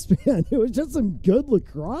lacrosse fan. It was just some good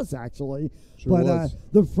lacrosse, actually. Sure was.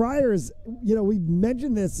 The Friars, we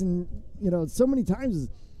mentioned this, and so many times.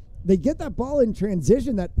 They get that ball in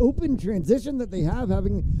transition, that open transition that they have,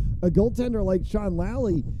 having a goaltender like Sean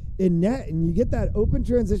Lally in net, and you get that open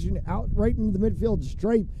transition out right into the midfield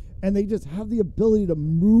stripe, and they just have the ability to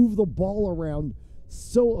move the ball around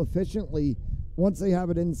so efficiently once they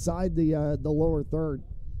have it inside the lower third.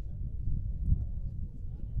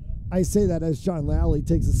 I say that as Sean Lally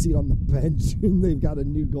takes a seat on the bench, and they've got a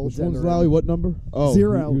new goaltender. Which one's Lally? What number? Oh,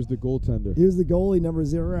 0. He was the goaltender. He was the goalie, number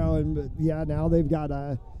 0, and now they've got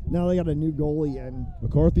a. Now they got a new goalie in.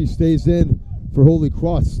 McCarthy stays in for Holy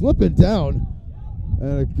Cross, slipping down.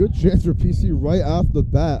 And a good chance for PC right off the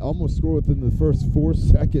bat. Almost scored within the first 4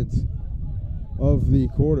 seconds of the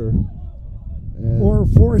quarter. And or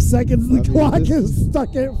 4 seconds, the clock is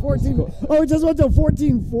stuck at 14. Oh, it just went to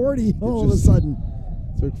 14:40 all of a sudden.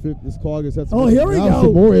 This clock is here we go.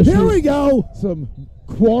 Some more issues. Here we go. Some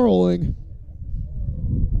quarreling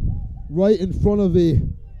right in front of the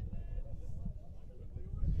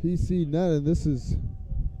PC net, and this is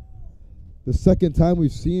the second time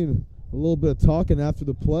we've seen a little bit of talking after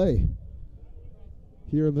the play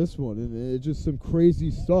here in this one, and it's just some crazy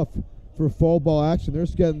stuff for fall ball action. They're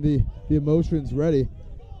just getting the emotions ready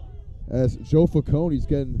as Joe Falcone's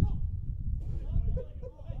getting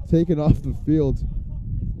taken off the field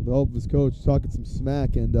with the help of his coach, talking some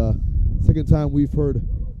smack, and second time we've heard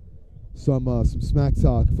some smack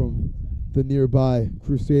talk from the nearby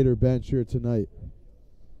Crusader bench here tonight.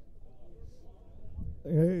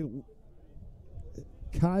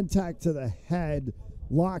 Contact to the head,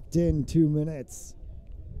 locked in 2 minutes.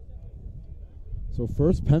 So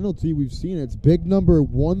first penalty we've seen, it's big number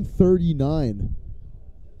 139.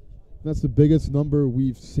 That's the biggest number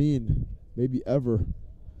we've seen, maybe ever.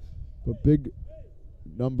 But big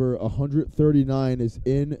number 139 is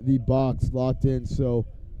in the box, locked in. So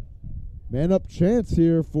man up chance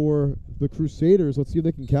here for the Crusaders. Let's see if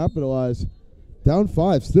they can capitalize. Down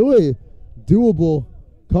 5, still a doable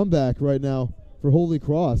comeback right now for Holy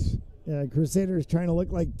Cross. Yeah, Crusaders trying to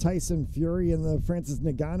look like Tyson Fury in the Francis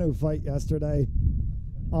Ngannou fight yesterday,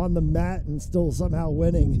 on the mat and still somehow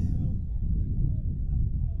winning.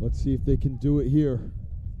 Let's see if they can do it here.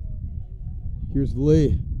 Here's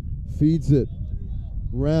Lee, feeds it.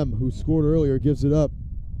 Rem, who scored earlier, gives it up.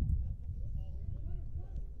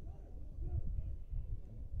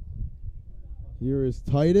 Here is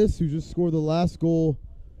Titus, who just scored the last goal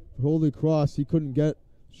for Holy Cross. He couldn't get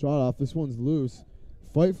shot off. This one's loose.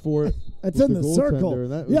 Fight for it. It's in the circle.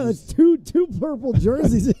 That's two purple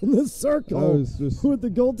jerseys in the circle with the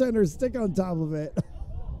goaltender stick on top of it.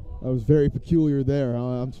 That was very peculiar there.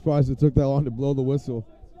 I'm surprised it took that long to blow the whistle.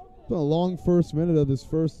 It's been a long first minute of the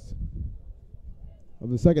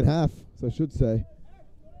second half, so I should say.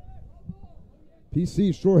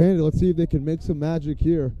 PC short-handed. Let's see if they can make some magic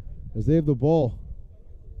here as they have the ball.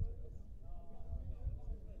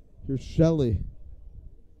 Here's Shelley.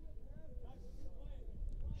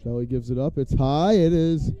 Shelley gives it up. It's high. It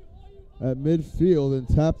is at midfield and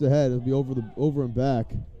tapped ahead. It'll be over and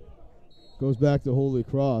back. Goes back to Holy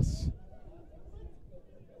Cross.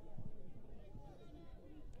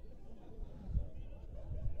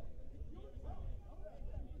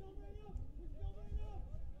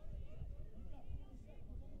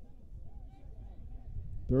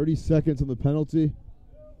 .30 seconds on the penalty.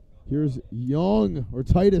 Here's Young, or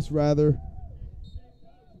Titus rather,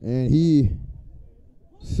 and he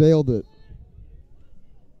sailed it.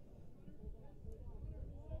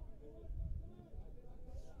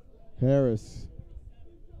 Harris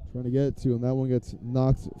trying to get it to him. That one gets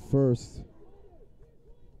knocked first.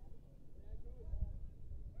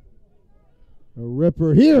 A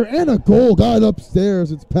ripper here and a goal. Got it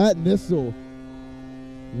upstairs. It's Pat Nissel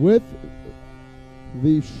with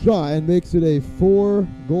the shot and makes it a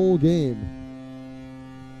 4-goal game.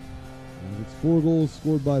 And it's 4 goals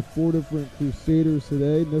scored by 4 different Crusaders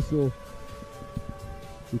today. Nissel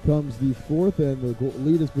becomes the 4th, and the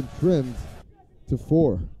lead has been trimmed to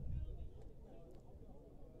 4.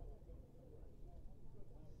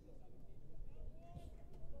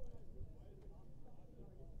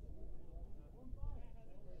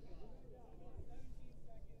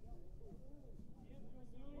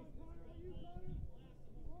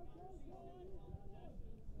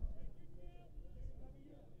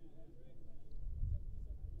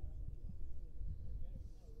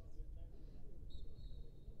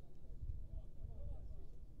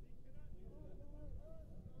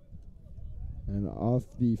 off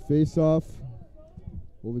the face-off.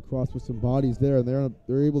 Holy Cross with some bodies there, and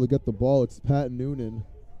they're able to get the ball. It's Pat Noonan.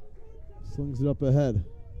 Slings it up ahead.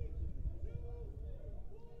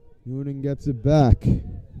 Noonan gets it back.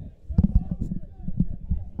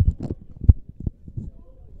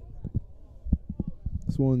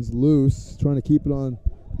 This one's loose. Trying to keep it on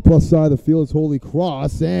the plus side of the field. It's Holy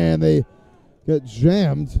Cross, and they get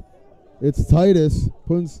jammed. It's Titus.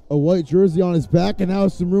 Puts a white jersey on his back, and now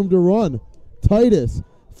has some room to run. Titus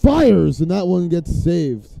fires, and that one gets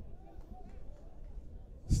saved.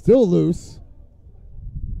 Still loose.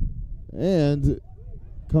 And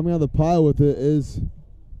coming out of the pile with it is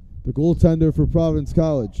the goaltender for Providence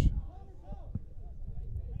College.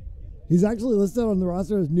 He's actually listed on the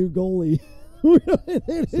roster as new goalie.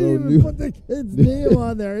 They didn't even put the kid's name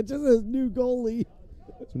on there. It just says new goalie.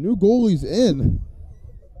 So new goalie's in.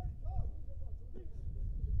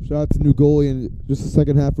 Shout out to new goalie. And just a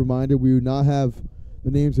second half reminder, we do not have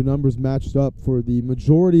the names and numbers matched up for the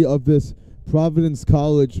majority of this Providence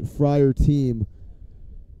College Friar team.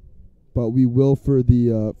 But we will for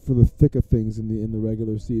the thick of things in the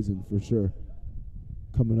regular season for sure.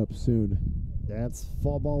 Coming up soon. That's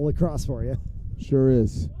fall ball lacrosse for you. Sure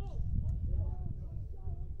is.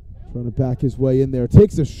 Trying to back his way in there.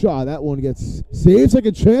 Takes a shot. That one gets saved.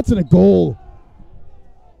 Second chance and a goal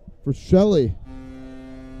for Shelley.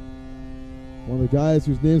 One of the guys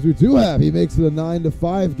whose names we do have. He makes it a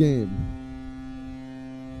 9-5 game.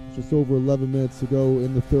 Just over 11 minutes to go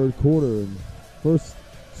in the third quarter. And first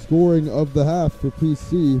scoring of the half for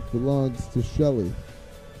PC belongs to Shelley.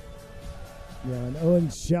 Yeah, and Owen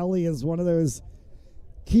Shelley is one of those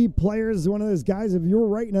key players, one of those guys. If you're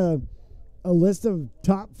writing a list of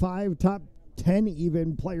top 5, top 10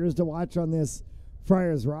 even players to watch on this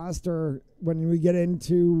Friars roster, when we get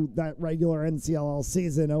into that regular NCLL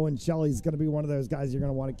season, Owen Shelley's going to be one of those guys you're going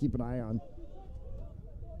to want to keep an eye on.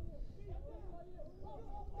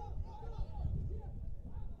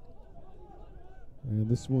 And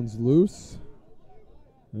this one's loose.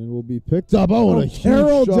 And will be picked up. Oh, and a huge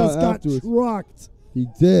Carroll shot just got afterwards. trucked. He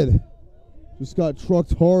did. Just got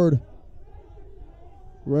trucked hard.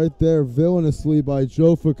 Right there, villainously by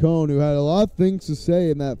Joe Facone, who had a lot of things to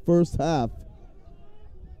say in that first half.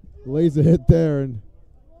 Lays a hit there and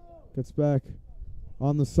gets back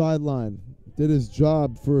on the sideline. Did his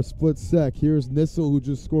job for a split sec. Here's Nissel, who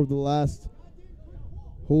just scored the last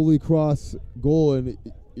Holy Cross goal, and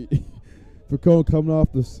Facone coming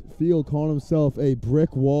off the field calling himself a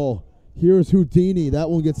brick wall. Here's Houdini. That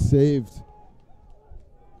one gets saved.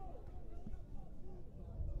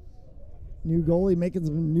 New goalie making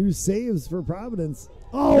some new saves for Providence.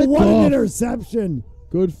 Oh, what an interception.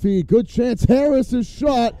 Good feed. Good chance. Harris'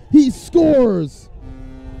 shot. He scores.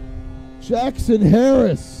 Jackson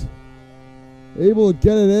Harris able to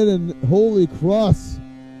get it in, and Holy Cross,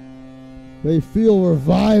 they feel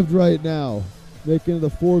revived right now. Making it a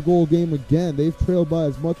 4-goal game again. They've trailed by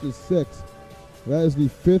as much as 6. That is the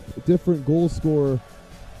 5th different goal scorer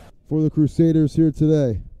for the Crusaders here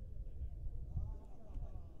today.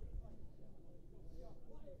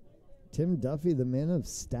 Tim Duffy, the man of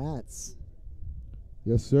stats.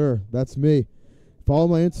 Yes, sir. That's me. Follow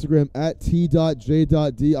my Instagram at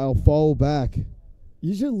t.j.d. I'll follow back.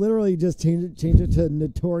 You should literally just change it to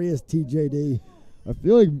Notorious TJD. I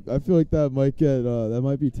feel like that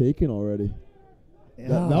might be taken already.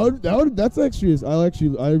 Yeah. That's actually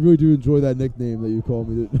I really do enjoy that nickname that you call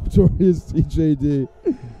me, the Notorious TJD.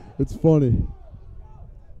 It's funny.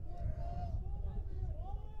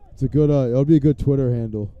 It's a good it'll be a good Twitter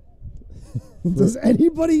handle. Does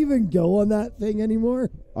anybody even go on that thing anymore?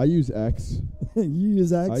 I use X. You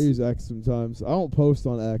use X? I use X sometimes. I don't post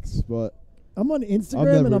on X, but I'm on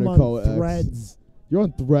Instagram and I'm on Threads. You're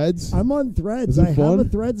on Threads? I'm on Threads. Is it I fun? have a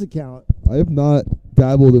Threads account. I have not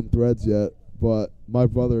dabbled in Threads yet, but my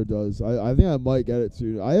brother does. I think I might get it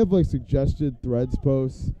soon. I have like suggested Threads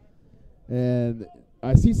posts, and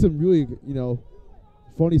I see some really,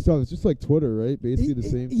 funny stuff. It's just like Twitter, right? Basically the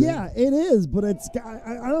same thing. Yeah, it is, but it's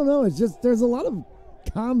I don't know. It's just there's a lot of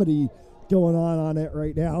comedy going on it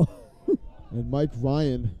right now. And Mike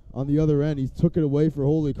Ryan on the other end, he took it away for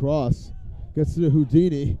Holy Cross. Gets to the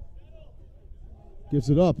Houdini. Gives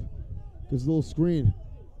it up. Gives a little screen.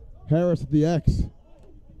 Harris at the X.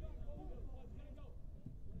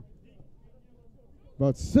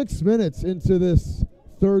 About 6 minutes into this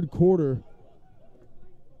third quarter.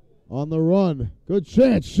 On the run. Good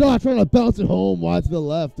chance. Shot. Trying to bounce it home wide to the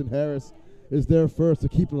left. And Harris is there first to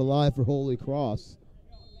keep it alive for Holy Cross.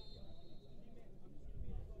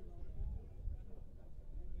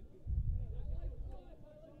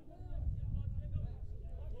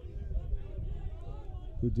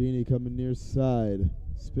 Houdini coming near side.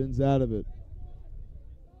 Spins out of it.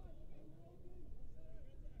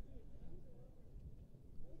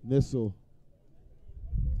 Nissel.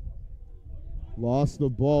 Lost the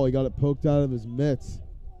ball. He got it poked out of his mitts.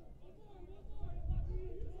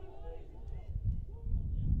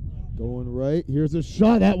 Going right. Here's a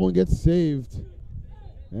shot. That one gets saved.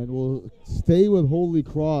 And we'll stay with Holy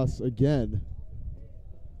Cross again.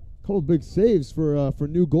 Couple big saves for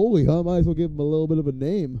new goalie, huh? Might as well give him a little bit of a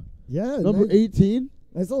name. Yeah. Number 18.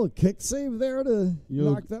 Nice little kick save there to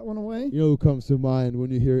knock that one away. You know who comes to mind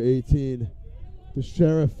when you hear 18? The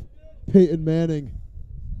Sheriff, Peyton Manning.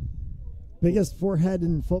 Biggest forehead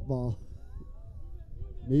in football.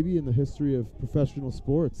 Maybe in the history of professional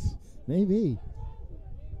sports. Maybe.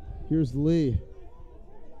 Here's Lee.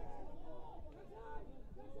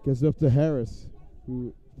 Gets it up to Harris,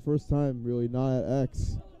 who first time really not at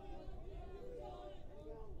X.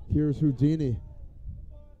 Here's Houdini.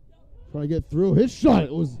 Trying to get through. His shot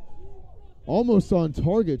was almost on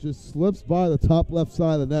target. Just slips by the top left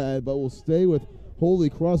side of the net, but will stay with Holy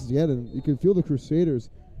Cross again. And you can feel the Crusaders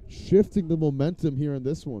shifting the momentum here in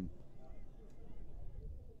this one.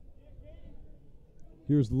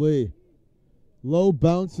 Here's Lee. Low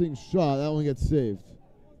bouncing shot. That one gets saved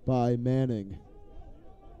by Manning.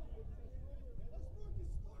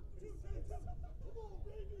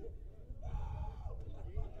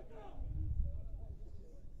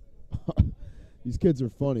 These kids are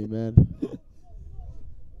funny, man. I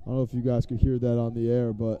don't know if you guys could hear that on the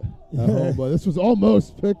air, but at home, but this was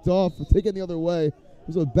almost picked off. Taken the other way. It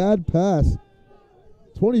was a bad pass.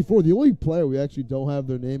 24, the only player we actually don't have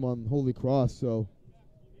their name on Holy Cross, so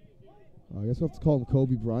I guess I'll have to call him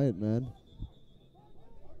Kobe Bryant, man.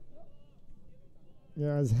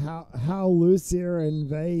 Yeah, it's Hal Lucier and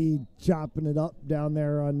they chopping it up down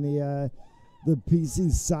there on the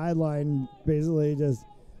PC sideline, basically just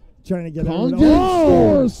trying to get Condon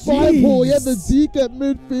scores 5-hole. He had the deke at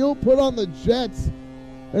midfield, put on the Jets,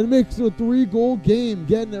 and makes it a 3-goal game,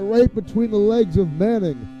 getting it right between the legs of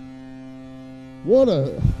Manning. What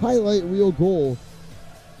a highlight reel goal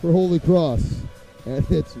for Holy Cross. And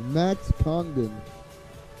it's Max Condon.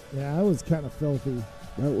 Yeah, that was kind of filthy.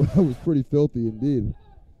 That was pretty filthy indeed,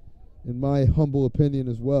 in my humble opinion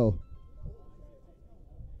as well.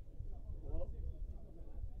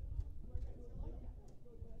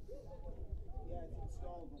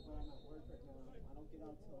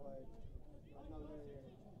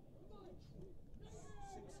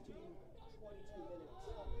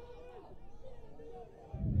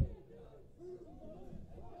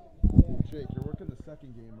 Jake, you're working the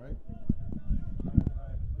second game, right?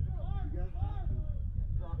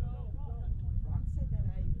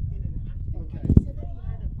 Okay.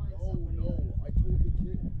 Oh no, I told the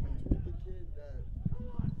kid that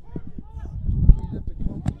you have to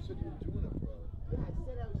come. You said you were doing it, bro. Yeah, I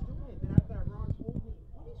said I was doing it. Then after that, Ron told me,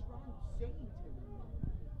 what is Ron saying to me?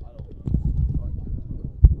 I don't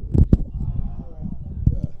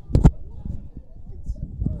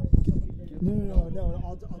know. No,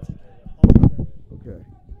 I'll take it. Okay.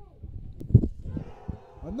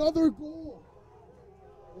 Another goal.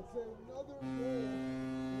 It's another goal.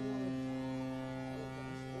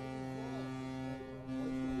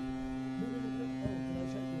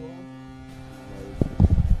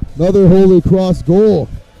 Another Holy Cross goal.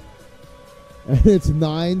 And it's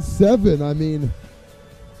 9-7. I mean,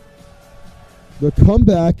 the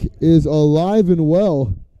comeback is alive and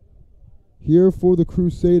well here for the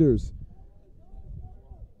Crusaders,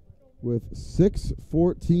 with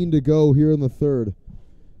 6:14 to go here in the third.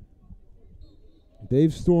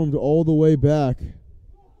 They've stormed all the way back.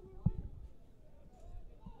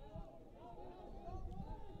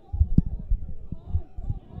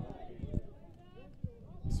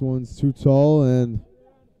 This one's too tall, and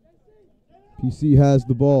PC has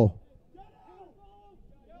the ball.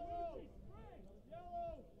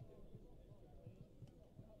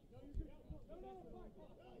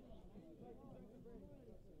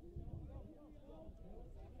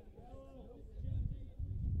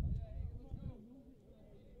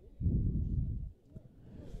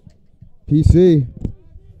 PC,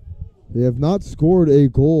 they have not scored a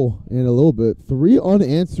goal in a little bit. 3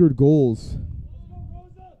 unanswered goals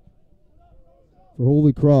for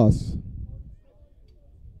Holy Cross.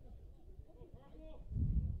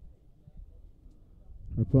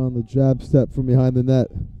 Up on the jab step from behind the net.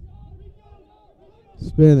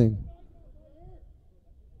 Spinning.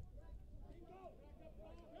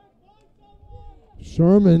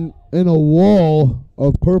 Sherman in a wall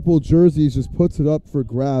of purple jerseys just puts it up for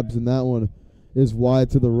grabs, and that one is wide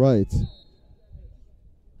to the right.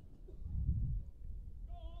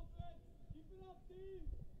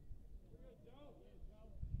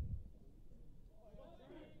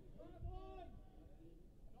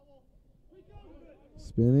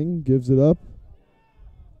 Spinning, gives it up.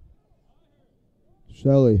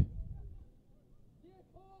 Shelley.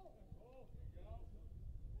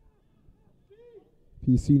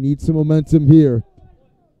 PC needs some momentum here.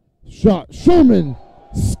 Shot. Sherman.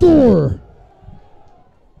 Score.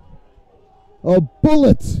 A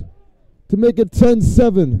bullet to make it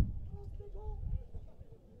 10-7.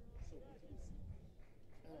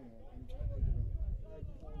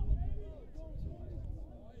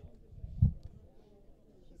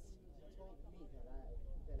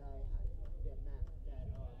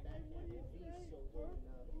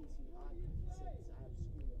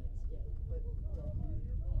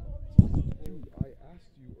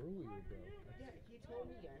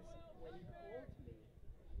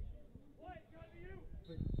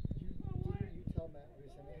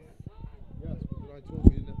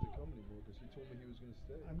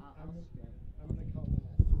 I'm going to call that.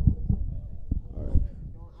 All right.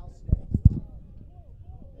 No, I'll stay.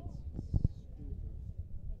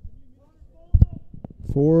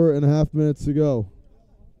 That's 4.5 minutes to go.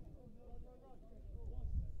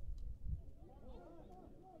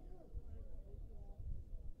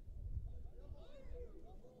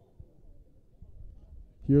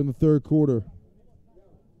 Here in the third quarter.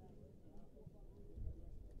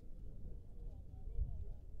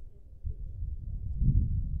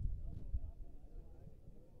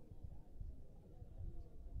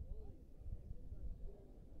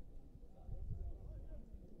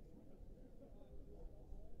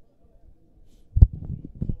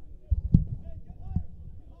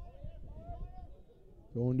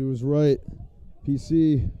 Going to his right.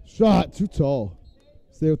 PC shot too tall.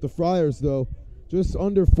 Stay with the Friars though. Just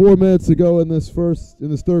under 4 minutes to go in this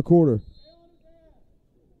third quarter.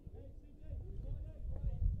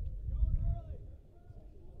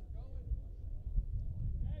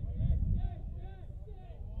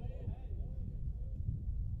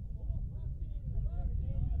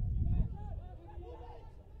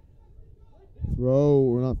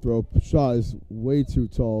 Shot is way too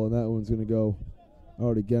tall, and that one's going to go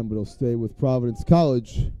out again, but it'll stay with Providence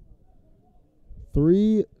College.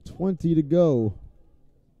 3:20 to go.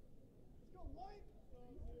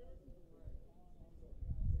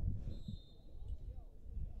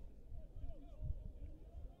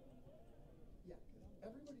 Yeah,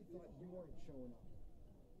 everybody thought you weren't showing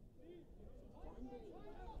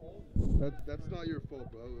up. That's not your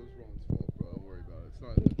fault, bro. That was Ron's fault, bro. Don't worry about it.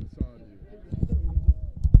 It's not on you.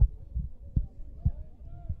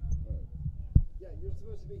 Yeah, you're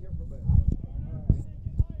supposed to be here for both. I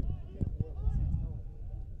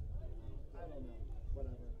don't know.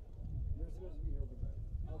 Whatever. You're supposed to be here for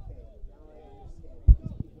both. okay. Now I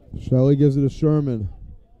understand. Shelley gives it to Sherman.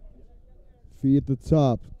 Feet at the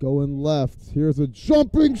top, going left. Here's a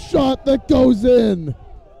jumping shot that goes in.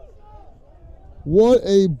 What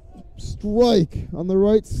a strike on the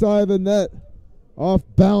right side of the net. Off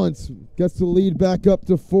balance, gets the lead back up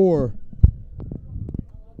to 4.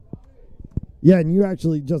 Yeah, and you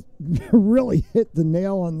actually just really hit the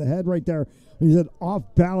nail on the head right there when you said off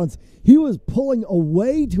balance. He was pulling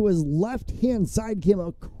away to his left-hand side, came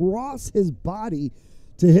across his body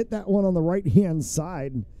to hit that one on the right-hand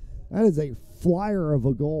side. That is a flyer of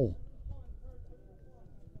a goal.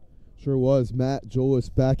 Sure was. Matt Jolis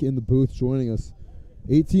back in the booth joining us.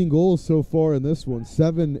 18 goals so far in this one,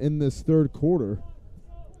 7 in this third quarter.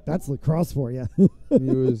 That's lacrosse for you.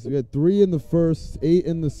 He had 3 in the first, 8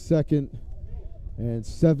 in the second, and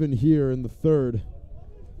 7 here in the third.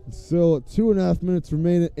 Still 2.5 minutes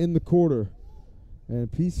remaining in the quarter.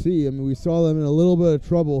 And PC, I mean, we saw them in a little bit of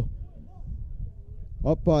trouble.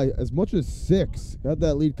 Up by as much as 6. Had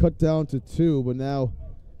that lead cut down to 2, but now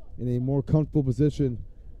in a more comfortable position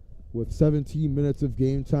with 17 minutes of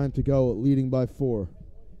game time to go, leading by 4.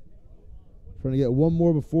 Trying to get one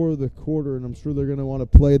more before the quarter, and I'm sure they're going to want to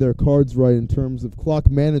play their cards right in terms of clock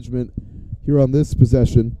management here on this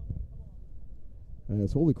possession. And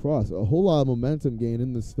it's Holy Cross, a whole lot of momentum gain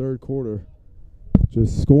in this third quarter.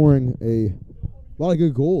 Just scoring a lot of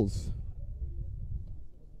good goals.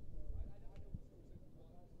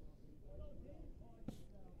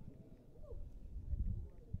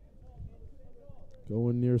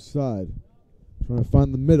 Going near side. Trying to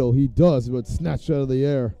find the middle. He does, but snatched out of the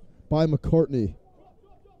air by McCarthy,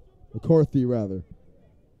 rather.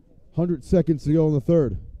 100 seconds to go in the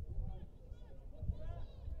third.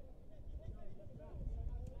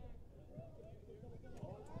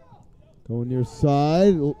 Going near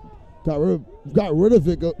side. Got rid of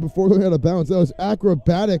it before going out of bounds. That was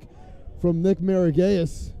acrobatic from Nick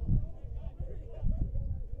Marigeas.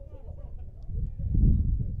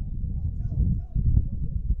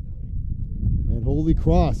 And Holy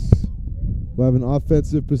Cross We'll have an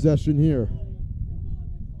offensive possession here.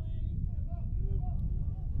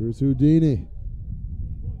 Here's Houdini.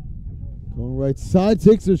 Going right side,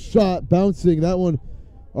 takes a shot, bouncing. That one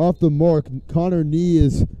off the mark. Connor Nee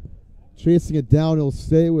is chasing it down. He'll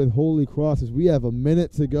stay with Holy Cross as we have a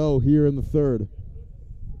minute to go here in the third.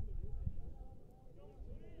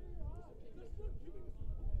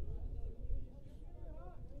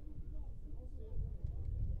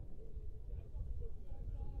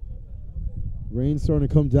 Rain's starting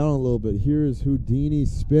to come down a little bit. Here's Houdini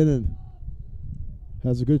spinning.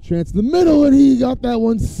 Has a good chance in the middle, and he got that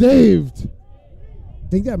one saved. I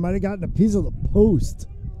think that might have gotten a piece of the post.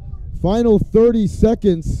 Final 30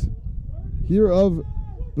 seconds here of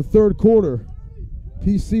the third quarter.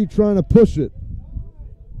 PC trying to push it.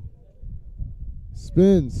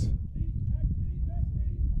 Spins.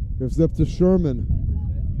 Gives up to Sherman.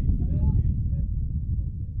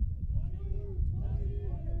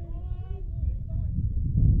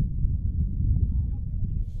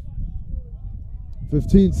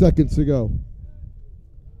 "15 seconds to go.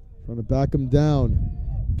 Trying to back him down.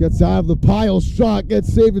 Gets out of the pile. Shot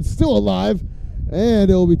gets saved. It's still alive. And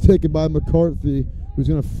it will be taken by McCarthy, who's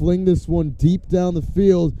going to fling this one deep down the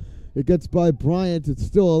field. It gets by Bryant. It's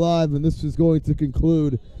still alive. And this is going to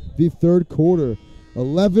conclude the third quarter.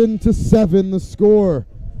 11-7 the score.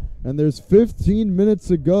 And there's 15 minutes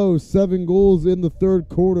to go. 7 goals in the third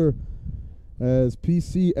quarter as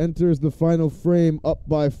PC enters the final frame up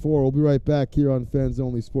by 4. We'll be right back here on Fans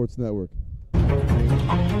Only Sports Network.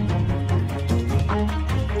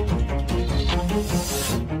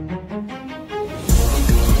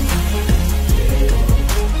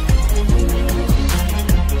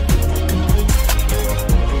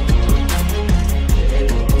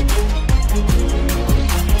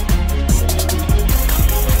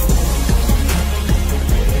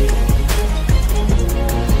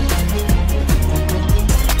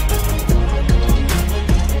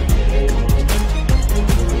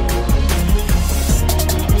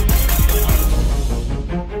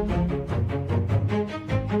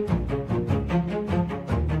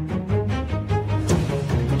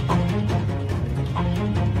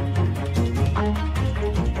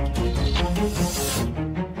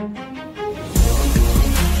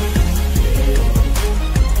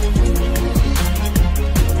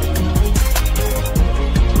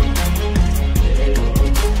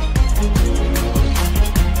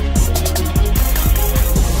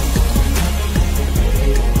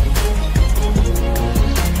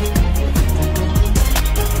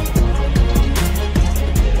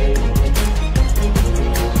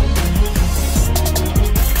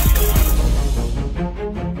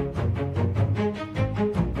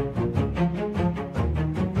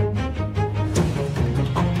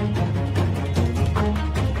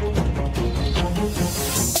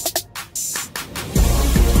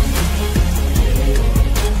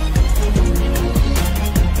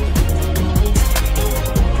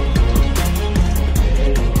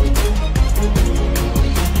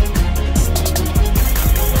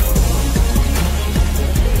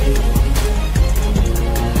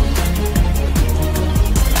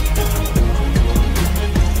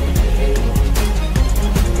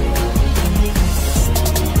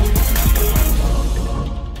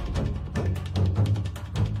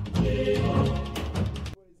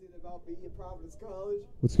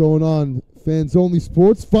 What's going on, Fans Only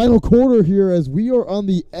Sports? Final quarter here as we are on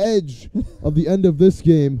the edge of the end of this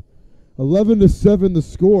game. 11-7 the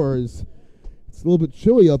score. It's a little bit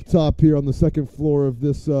chilly up top here on the second floor of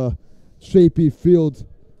this Shapey Field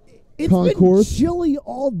concourse. It's been chilly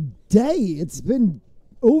all day. It's been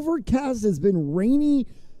overcast. It's been rainy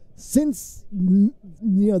since the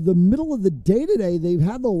middle of the day today. They've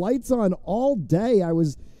had the lights on all day. I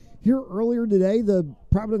was here earlier today. The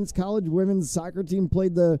Providence College women's soccer team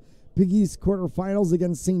played the Big East quarterfinals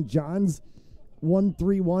against St. John's.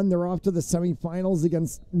 1-3-1. They're off to the semifinals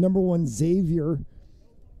against number 1 Xavier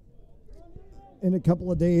in a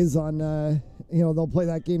couple of days. On they'll play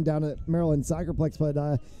that game down at Maryland Soccerplex.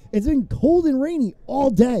 But it's been cold and rainy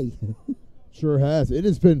all day. Sure has. It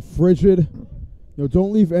has been frigid.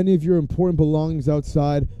 Don't leave any of your important belongings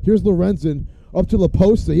outside. Here's Lorenzen up to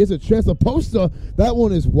LaPosta. He has a chance. LaPosta, that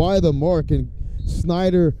one is wide the mark, and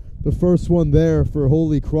Snyder, the first one there for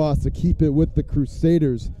Holy Cross to keep it with the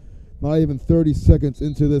Crusaders. Not even 30 seconds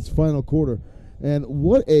into this final quarter. And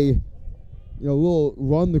what a little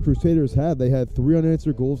run the Crusaders had. They had 3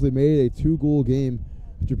 unanswered goals. They made it a 2-goal game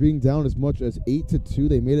after being down as much as 8-2.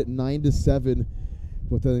 They made it 9-7,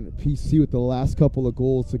 but then PC with the last couple of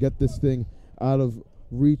goals to get this thing out of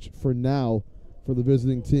reach for now for the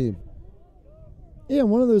visiting team. Yeah,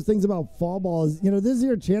 one of those things about fall ball is, this is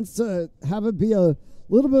your chance to have it be a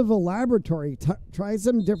little bit of a laboratory. Try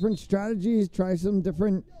some different strategies, try some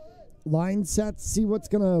different line sets, see what's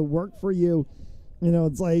going to work for you.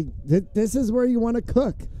 It's like this is where you want to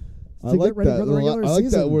cook to get ready for the regular season. I like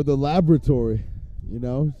that word, the laboratory.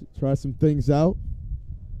 Try some things out.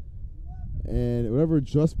 And whatever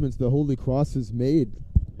adjustments the Holy Cross has made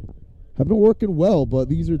have been working well, but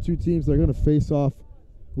these are two teams that are going to face off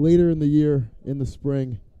later in the year, in the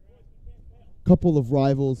spring. Couple of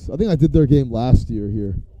rivals. I think I did their game last year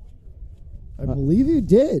here. I believe you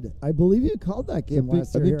did. I believe you called that game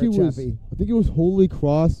last year here at Chappie. I think it was Holy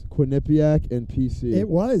Cross, Quinnipiac, and PC. It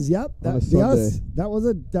was, yep. Yes, that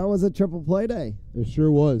was a triple play day. It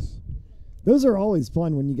sure was. Those are always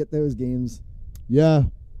fun when you get those games. Yeah.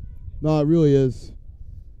 No, it really is.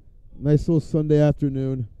 Nice little Sunday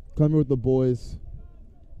afternoon. Come here with the boys.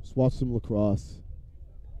 Just watch some lacrosse.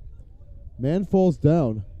 Man falls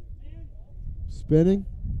down. Spinning.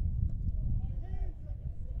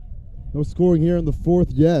 No scoring here in the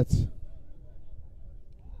fourth yet.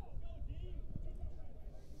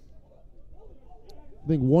 I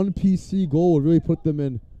think one PC goal would really put them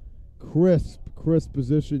in crisp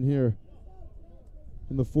position here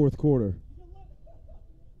in the fourth quarter.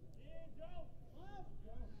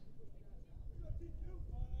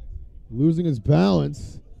 Losing his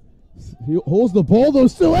balance. He holds the ball though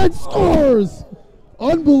still and scores!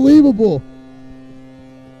 Unbelievable.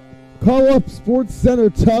 Call up Sports Center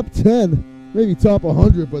top 10, maybe top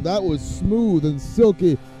 100, but that was smooth and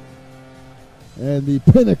silky. And the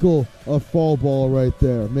pinnacle of fall ball right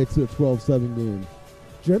there makes it a 12-7 game.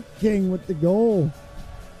 Drip King with the goal.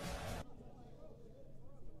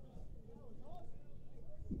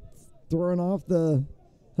 Throwing off the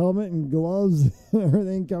helmet and gloves,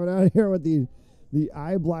 everything coming out of here with the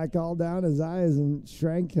eye black all down his eyes, and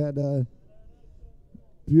Schrank had a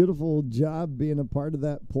beautiful job being a part of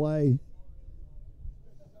that play.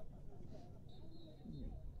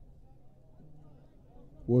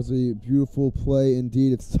 Was a beautiful play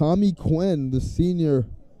indeed. It's Tommy Quinn, the senior,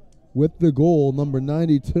 with the goal, number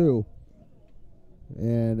 92.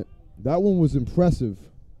 And that one was impressive.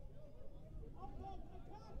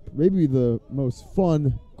 Maybe the most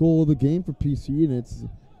fun goal of the game for PC, and it's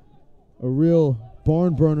a real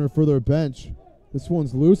barn burner for their bench. This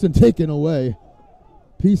one's loose and taken away.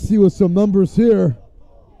 PC with some numbers here.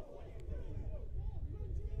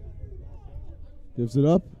 Gives it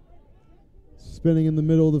up. Spinning in the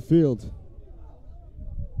middle of the field.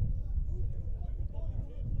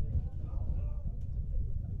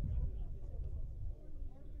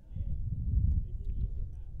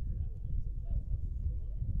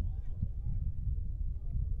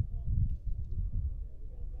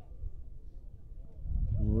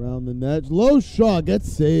 Around the net. Low shot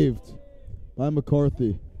gets saved by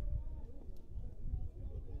McCarthy.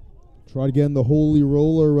 Try again the holy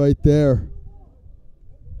roller right there.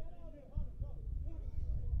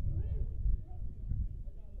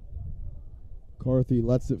 McCarthy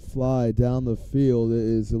lets it fly down the field. It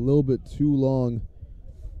is a little bit too long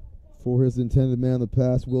for his intended man on the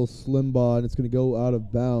pass, Will Slimbaugh, and it's going to go out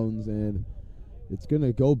of bounds, and it's going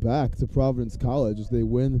to go back to Providence College as they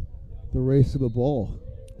win the race to the ball.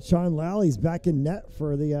 Sean Lally's back in net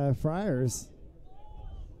for the Friars.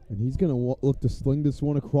 And he's going to look to sling this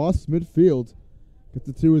one across midfield. Gets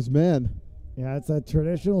it to his man. Yeah, it's a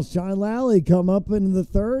traditional Sean Lally. Come up in the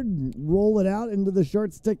third, roll it out into the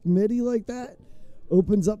short stick midi like that.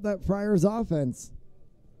 Opens up that Friars offense.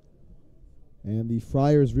 And the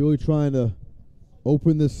Friars really trying to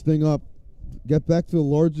open this thing up. Get back to the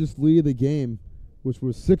largest lead of the game, which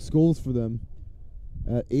was 6 goals for them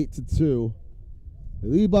at 8-2. They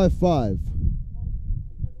lead by 5.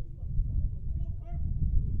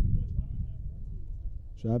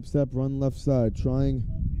 Jab step, run left side, trying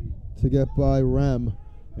to get by Rem.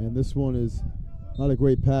 And this one is not a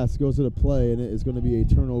great pass. Goes to the play, and it is going to be a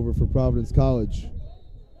turnover for Providence College.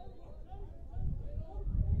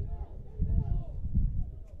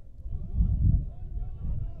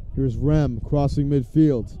 Here's Rem crossing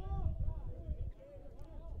midfield.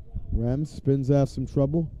 Rem spins out some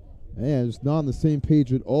trouble. And just not on the same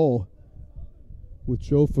page at all with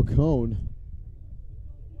Joe Facone.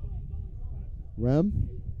 Rem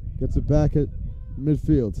gets it back at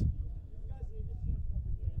midfield.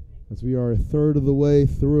 As we are a third of the way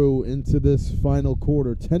through into this final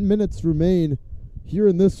quarter. 10 minutes remain here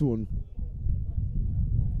in this one.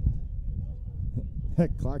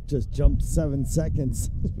 That clock just jumped 7 seconds.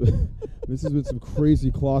 This has been some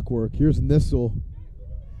crazy clockwork. Here's Nissel.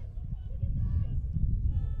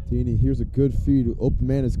 Here's a good feed. Open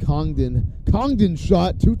man is Congdon. Congdon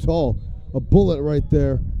shot, too tall. a bullet right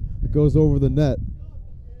there that goes over the net.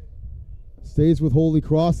 Stays with Holy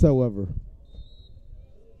Cross, however.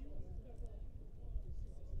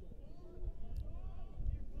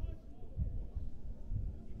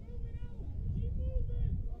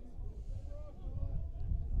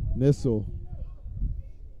 Nissel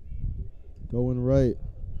going right.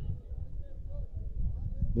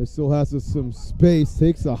 Nissel has some space,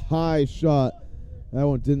 takes a high shot. That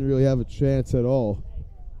one didn't really have a chance at all.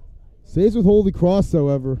 Stays with Holy Cross,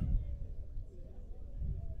 however.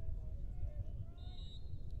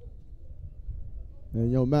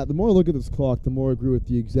 And, you know, Matt, the more I look at this clock, the more I agree with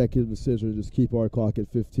the executive decision to just keep our clock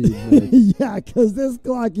at 15 minutes. Yeah, because this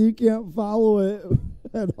clock, you can't follow it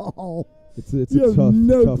at all. It's you a have tough,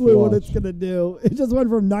 no tough clue watch. what it's going to do. It just went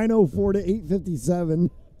from 9:04 to 8:57.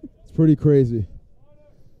 It's pretty crazy.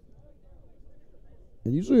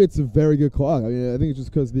 And usually it's a very good clock. I mean, I think it's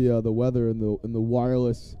just because the weather and the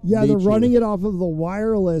wireless. Yeah, nature. they're running it off of the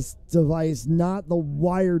wireless device, not the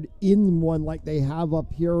wired in one like they have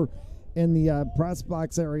up here in the press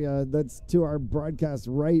box area that's to our broadcast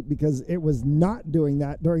right, because it was not doing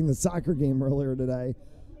that during the soccer game earlier today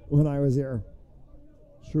when I was here.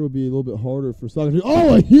 Sure would be a little bit harder for soccer.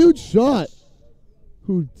 Oh, a huge shot!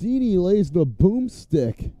 Houdini lays the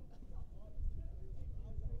boomstick.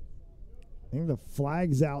 I think the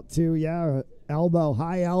flag's out too. Yeah, elbow,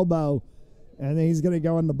 high elbow, and then he's going to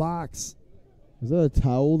go in the box. Is that a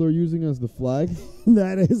towel they're using as the flag?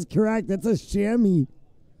 That is correct. That's a chamois.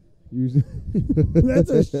 That's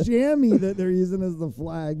a chamois that they're using as the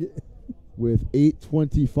flag. With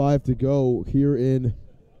 8:25 to go here in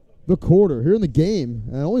the quarter, here in the game.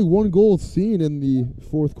 And only one goal seen in the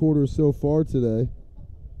fourth quarter so far today.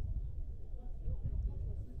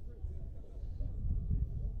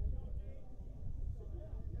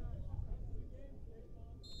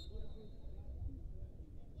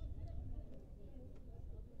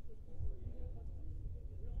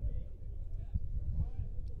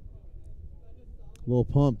 Little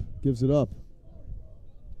pump, gives it up.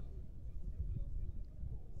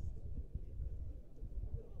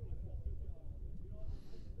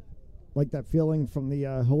 Like that feeling from the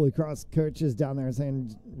Holy Cross coaches down there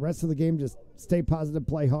saying, rest of the game, just stay positive,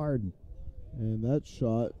 play hard. And that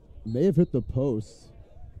shot may have hit the post.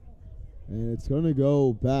 And it's going to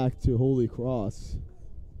go back to Holy Cross.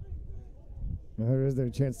 There's their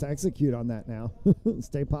chance to execute on that now.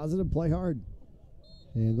 Stay positive, play hard.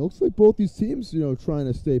 And it looks like both these teams, you know, trying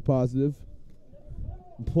to stay positive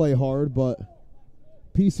and play hard, but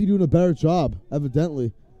PC doing a better job,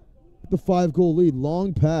 evidently. The 5-goal lead,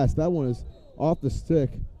 long pass. That one is off the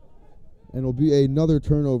stick. And it'll be another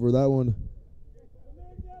turnover. That one,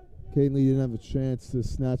 Caden Lee didn't have a chance to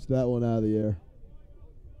snatch that one out of the air.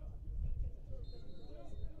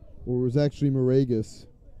 Or it was actually Moragas.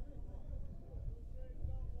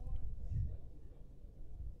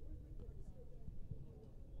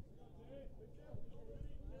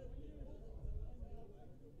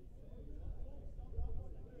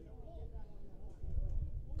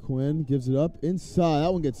 Quinn gives it up inside.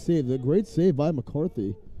 That one gets saved. A great save by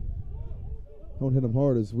McCarthy. Don't hit him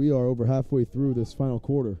hard as we are over halfway through this final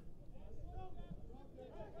quarter.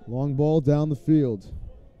 Long ball down the field.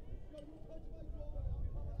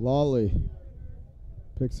 Lawley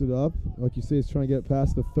picks it up. Like you say, he's trying to get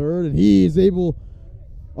past the third, and he is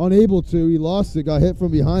unable to. He lost it. Got hit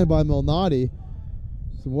from behind by Melnati.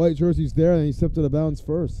 Some white jerseys there, and he stepped out of bounds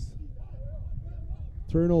first.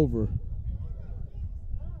 Turnover.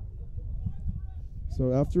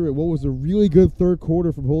 So after what was a really good third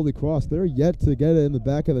quarter from Holy Cross, they're yet to get it in the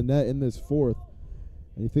back of the net in this fourth.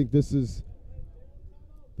 And you think this is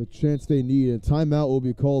the chance they need. And timeout will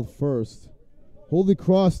be called first. Holy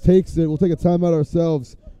Cross takes it. We'll take a timeout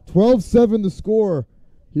ourselves. 12-7 the score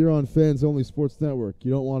here on Fans Only Sports Network.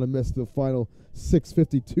 You don't want to miss the final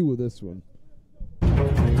 6:52 of this one.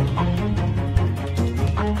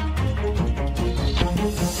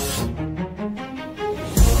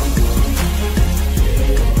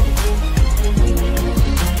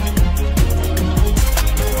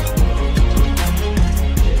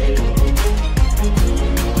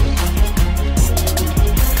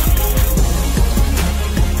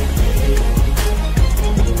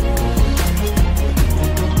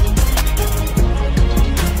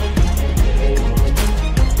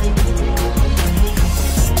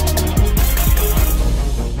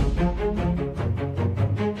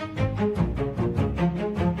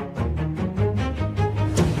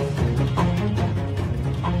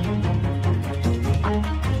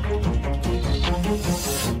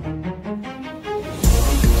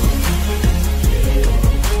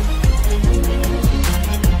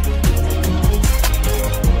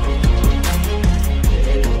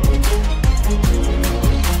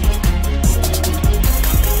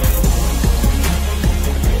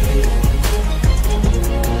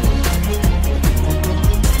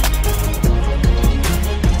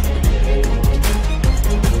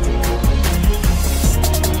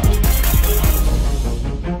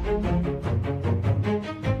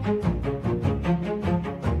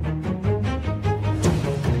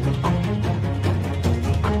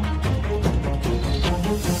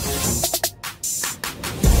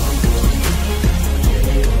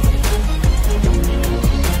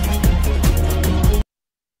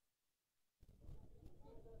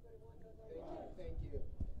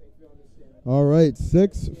 All right,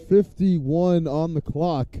 6:51 on the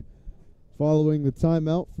clock. Following the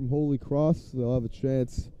timeout from Holy Cross, they'll have a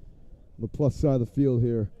chance on the plus side of the field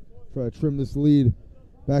here. Try to trim this lead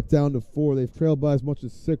back down to 4. They've trailed by as much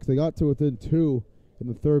as 6. They got to within 2 in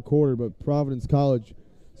the third quarter, but Providence College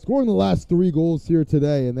scoring the last 3 goals here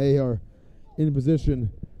today, and they are in position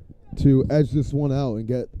to edge this one out and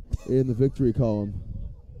get in the victory column.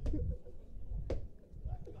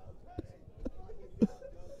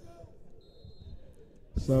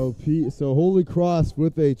 So Holy Cross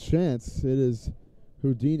with a chance. It is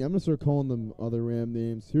Houdini. I'm going to start calling them other Ram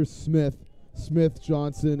names. Here's Smith,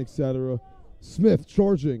 Johnson, etc. Smith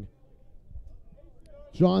charging.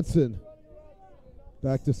 Johnson.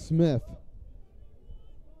 Back to Smith.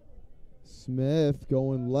 Smith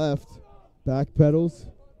going left. Back pedals.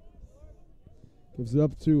 Gives it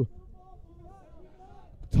up to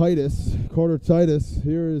Titus. Carter Titus.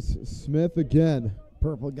 Here is Smith again.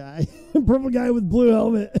 Purple guy. Purple guy with blue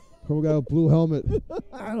helmet. Purple guy with blue helmet.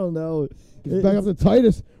 I don't know. Gives back up to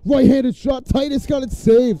Titus. Right-handed shot. Titus got it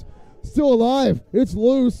saved. Still alive. It's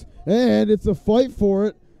loose. And it's a fight for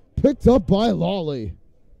it. Picked up by Lawley.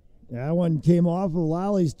 Yeah, that one came off of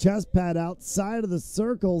Lawley's chest pad outside of the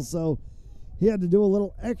circle, so he had to do a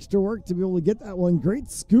little extra work to be able to get that one. Great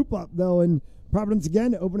scoop up, though, and Providence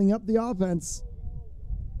again opening up the offense.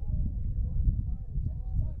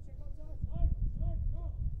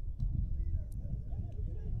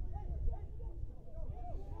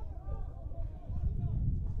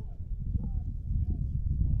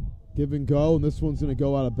 Give and go, and this one's going to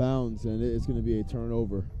go out of bounds, and it's going to be a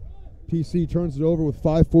turnover. PC turns it over with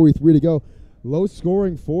 5:43 to go. Low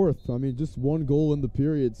scoring fourth. I mean, just 1 goal in the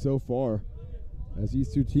period so far, as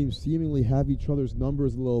these two teams seemingly have each other's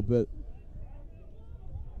numbers a little bit.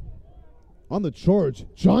 On the charge,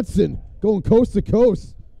 Johnson going coast to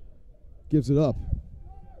coast. Gives it up.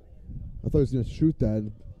 I thought he was going to shoot that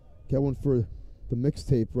and get one for the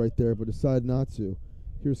mixtape right there, but decided not to.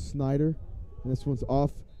 Here's Snyder, and this one's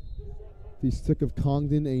off the stick of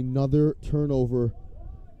Congdon. Another turnover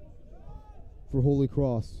for Holy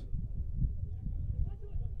Cross.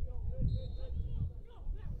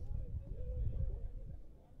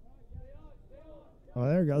 Oh,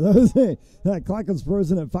 there we go. That clock was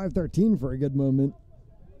frozen at 5:13 for a good moment.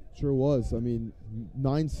 Sure was. I mean,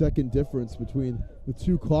 9-second difference between the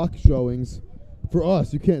 2 clock showings. For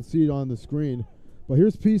us, you can't see it on the screen. But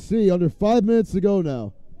here's PC under 5 minutes to go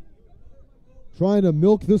now. Trying to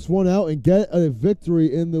milk this one out and get a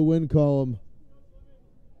victory in the win column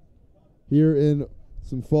here in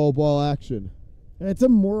some fall ball action. It's a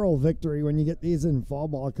moral victory when you get these in fall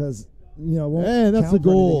ball because, you know, it won't and that's count a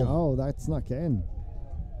goal. for anything. Oh, that snuck in.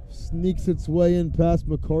 Sneaks its way in past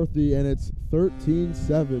McCarthy, and it's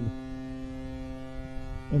 13-7.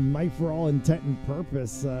 And might, for all intent and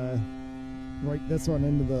purpose, write this one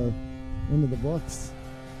into the books.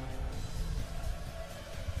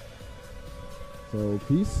 So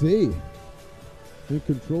PC in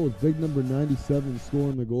control with big number 97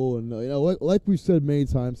 scoring the goal, and you know, like we've said many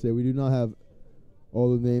times today, we do not have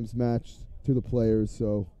all the names matched to the players,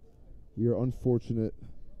 so we are unfortunately,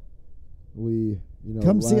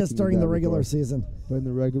 come see us during the regular season. But in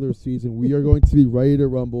the regular season, we are going to be ready to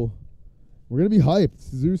rumble. We're going to be hyped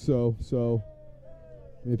to do so. So,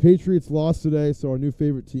 I mean, Patriots lost today, so our new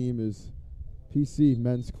favorite team is PC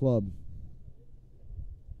Men's Club,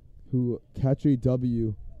 who catch a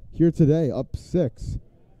W here today, up 6.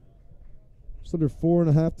 Just under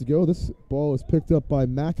 4.5 to go. This ball is picked up by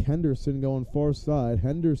Mac Henderson going far side.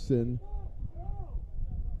 Henderson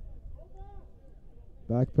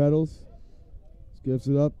back pedals. Gives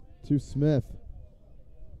it up to Smith.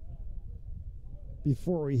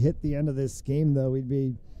 Before we hit the end of this game, though, we'd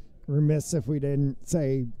be remiss if we didn't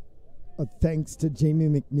say a thanks to Jamie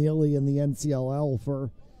McNeely and the NCLL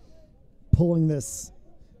for pulling this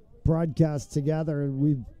broadcast together.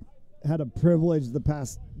 We've had a privilege the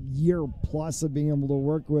past year plus of being able to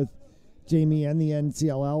work with Jamie and the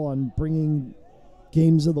NCLL on bringing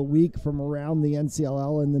games of the week from around the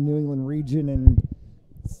NCLL in the New England region, and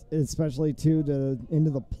especially too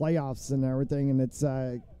into the playoffs and everything. And it's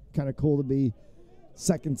kind of cool to be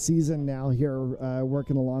second season now here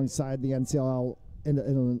working alongside the NCLL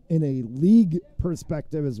in a league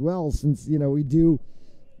perspective as well, since we do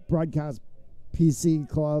broadcast PC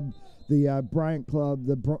Club, the Bryant Club,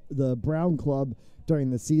 the Brown Club during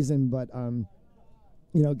the season, but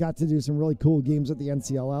got to do some really cool games at the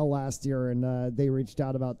NCLL last year, and they reached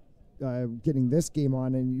out about getting this game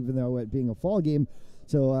on, and even though it being a fall game.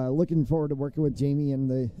 So looking forward to working with Jamie and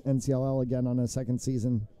the NCLL again on a second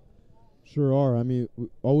season. Sure are. I mean,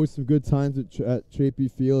 always some good times at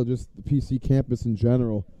Chapey Field, just the PC campus in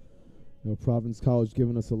general. Providence College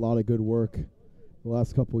giving us a lot of good work the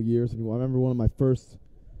last couple of years. I remember one of my first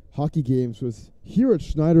hockey games was here at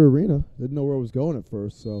Schneider Arena. Didn't know where I was going at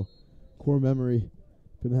first, so core memory.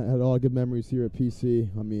 Had a lot of good memories here at PC.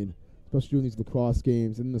 Especially doing these lacrosse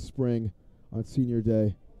games in the spring on senior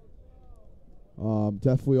day.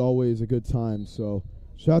 Definitely always a good time. So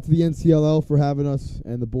shout out to the NCLL for having us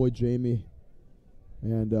and the boy Jamie.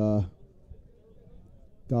 And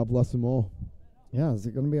God bless them all. Yeah, is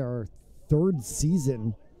it going to be our third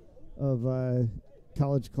season of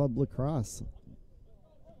college club lacrosse?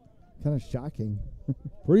 Kind of shocking.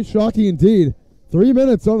 Pretty shocking indeed. 3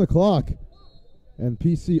 minutes on the clock. And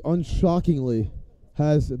PC unshockingly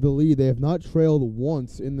has the lead. They have not trailed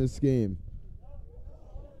once in this game.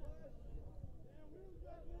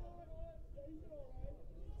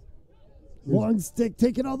 Long stick,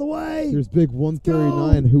 take it all the way. Here's big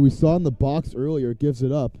 139, who we saw in the box earlier, gives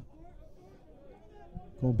it up.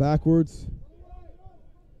 Going backwards.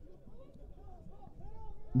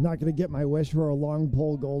 I'm not going to get my wish for a long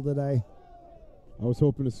pole goal today. I was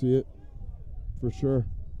hoping to see it, for sure.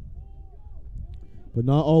 But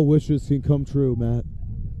not all wishes can come true, Matt.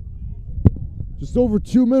 Just over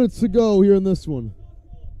 2 minutes to go here in this one.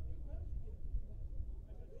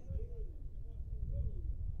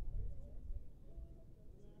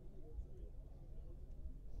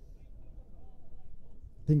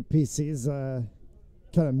 I think PC's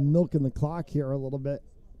kind of milking the clock here a little bit.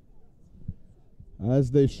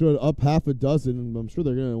 As they should, up half a dozen. I'm sure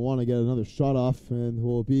they're going to want to get another shot off, and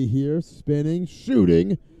we'll be here spinning,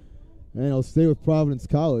 shooting, and I'll stay with Providence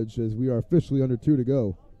College as we are officially under 2 to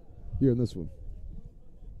go here in this one.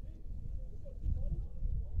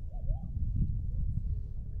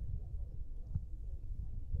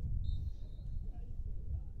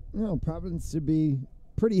 Providence should be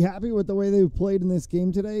pretty happy with the way they've played in this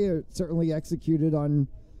game today. Certainly executed on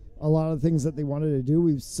a lot of things that they wanted to do.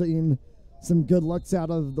 We've seen some good looks out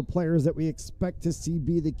of the players that we expect to see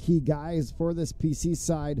be the key guys for this PC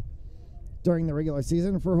side during the regular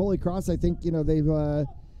season. For Holy Cross, I think, they've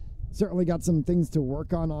certainly got some things to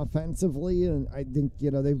work on offensively, and I think,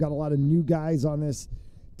 they've got a lot of new guys on this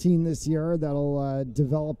team this year that'll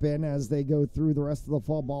develop in as they go through the rest of the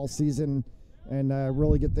fall ball season and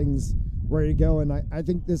really get things ready to go. And I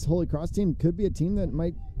think this Holy Cross team could be a team that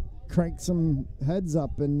might crank some heads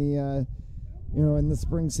up in the, in the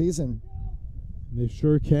spring season. They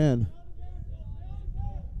sure can.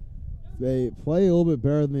 They play a little bit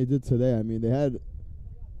better than they did today. They had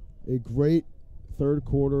a great third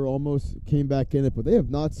quarter, almost came back in it, but they have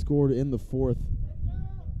not scored in the fourth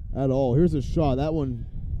at all. Here's a shot. That one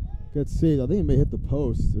gets saved. I think it may hit the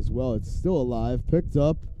post as well. It's still alive. Picked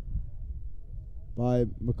up by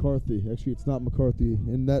McCarthy. Actually, it's not McCarthy.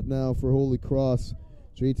 In net now for Holy Cross,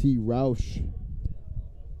 JT Roush.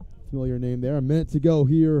 Familiar name there. A minute to go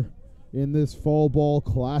here in this fall ball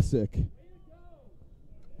classic.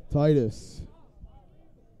 Titus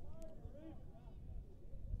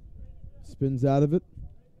spins out of it.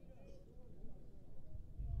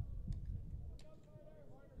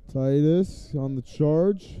 Titus on the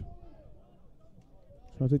charge.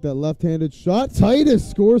 Trying to take that left-handed shot. Titus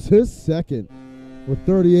scores his second with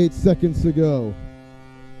 38 seconds to go.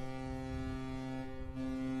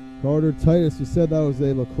 Carter Titus, you said that was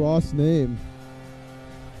a lacrosse name,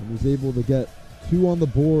 and was able to get 2 on the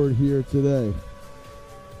board here today.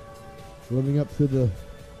 Living up to the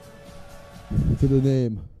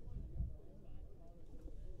name.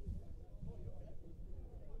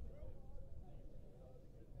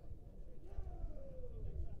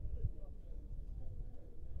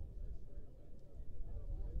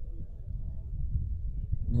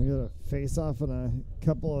 We got a face off and a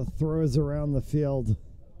couple of throws around the field.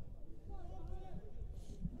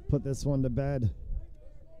 Put this one to bed.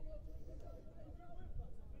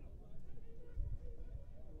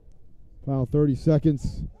 Final 30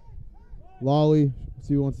 seconds. Lolly, let's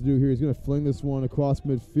see what he wants to do here. He's going to fling this one across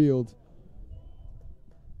midfield.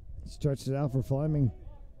 Stretched it out for Fleming.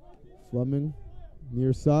 Fleming,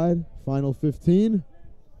 near side. Final 15.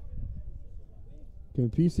 Can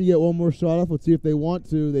PC get one more shot off? Let's see if they want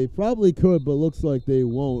to. They probably could, but looks like they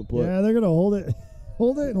won't. But yeah, they're going to hold it.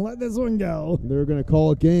 Hold it and let this one go. They're going to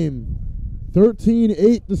call a game.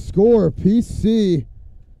 13-8 the score. PC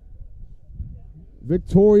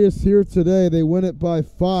victorious here today. They win it by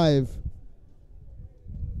 5.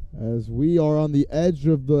 As we are on the edge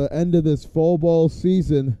of the end of this fall ball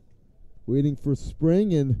season, waiting for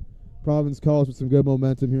spring, and Providence College with some good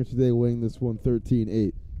momentum here today, winning this one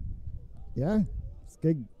 13-8. Yeah, it's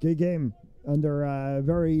a good game under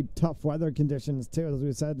very tough weather conditions too. As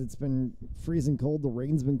we said, it's been freezing cold. The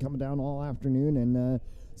rain's been coming down all afternoon, and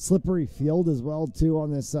slippery field as well too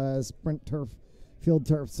on this sprint field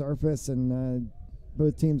turf surface, and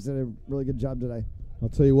both teams did a really good job today. I'll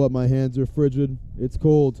tell you what, my hands are frigid. It's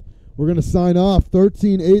cold. We're going to sign off.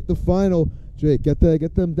 13-8 the final. Jake, get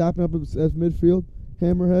them dapping up as midfield.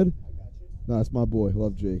 Hammerhead. No, that's my boy.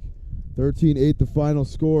 Love Jake. 13-8 the final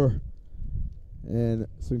score. And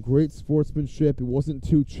some great sportsmanship. It wasn't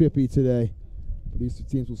too chippy today. But these two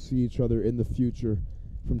teams will see each other in the future.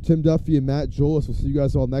 From Tim Duffy and Matt Jolis, we'll see you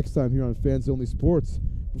guys all next time here on Fans Only Sports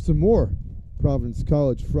for some more Providence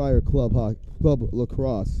College Friar Club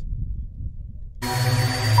Lacrosse.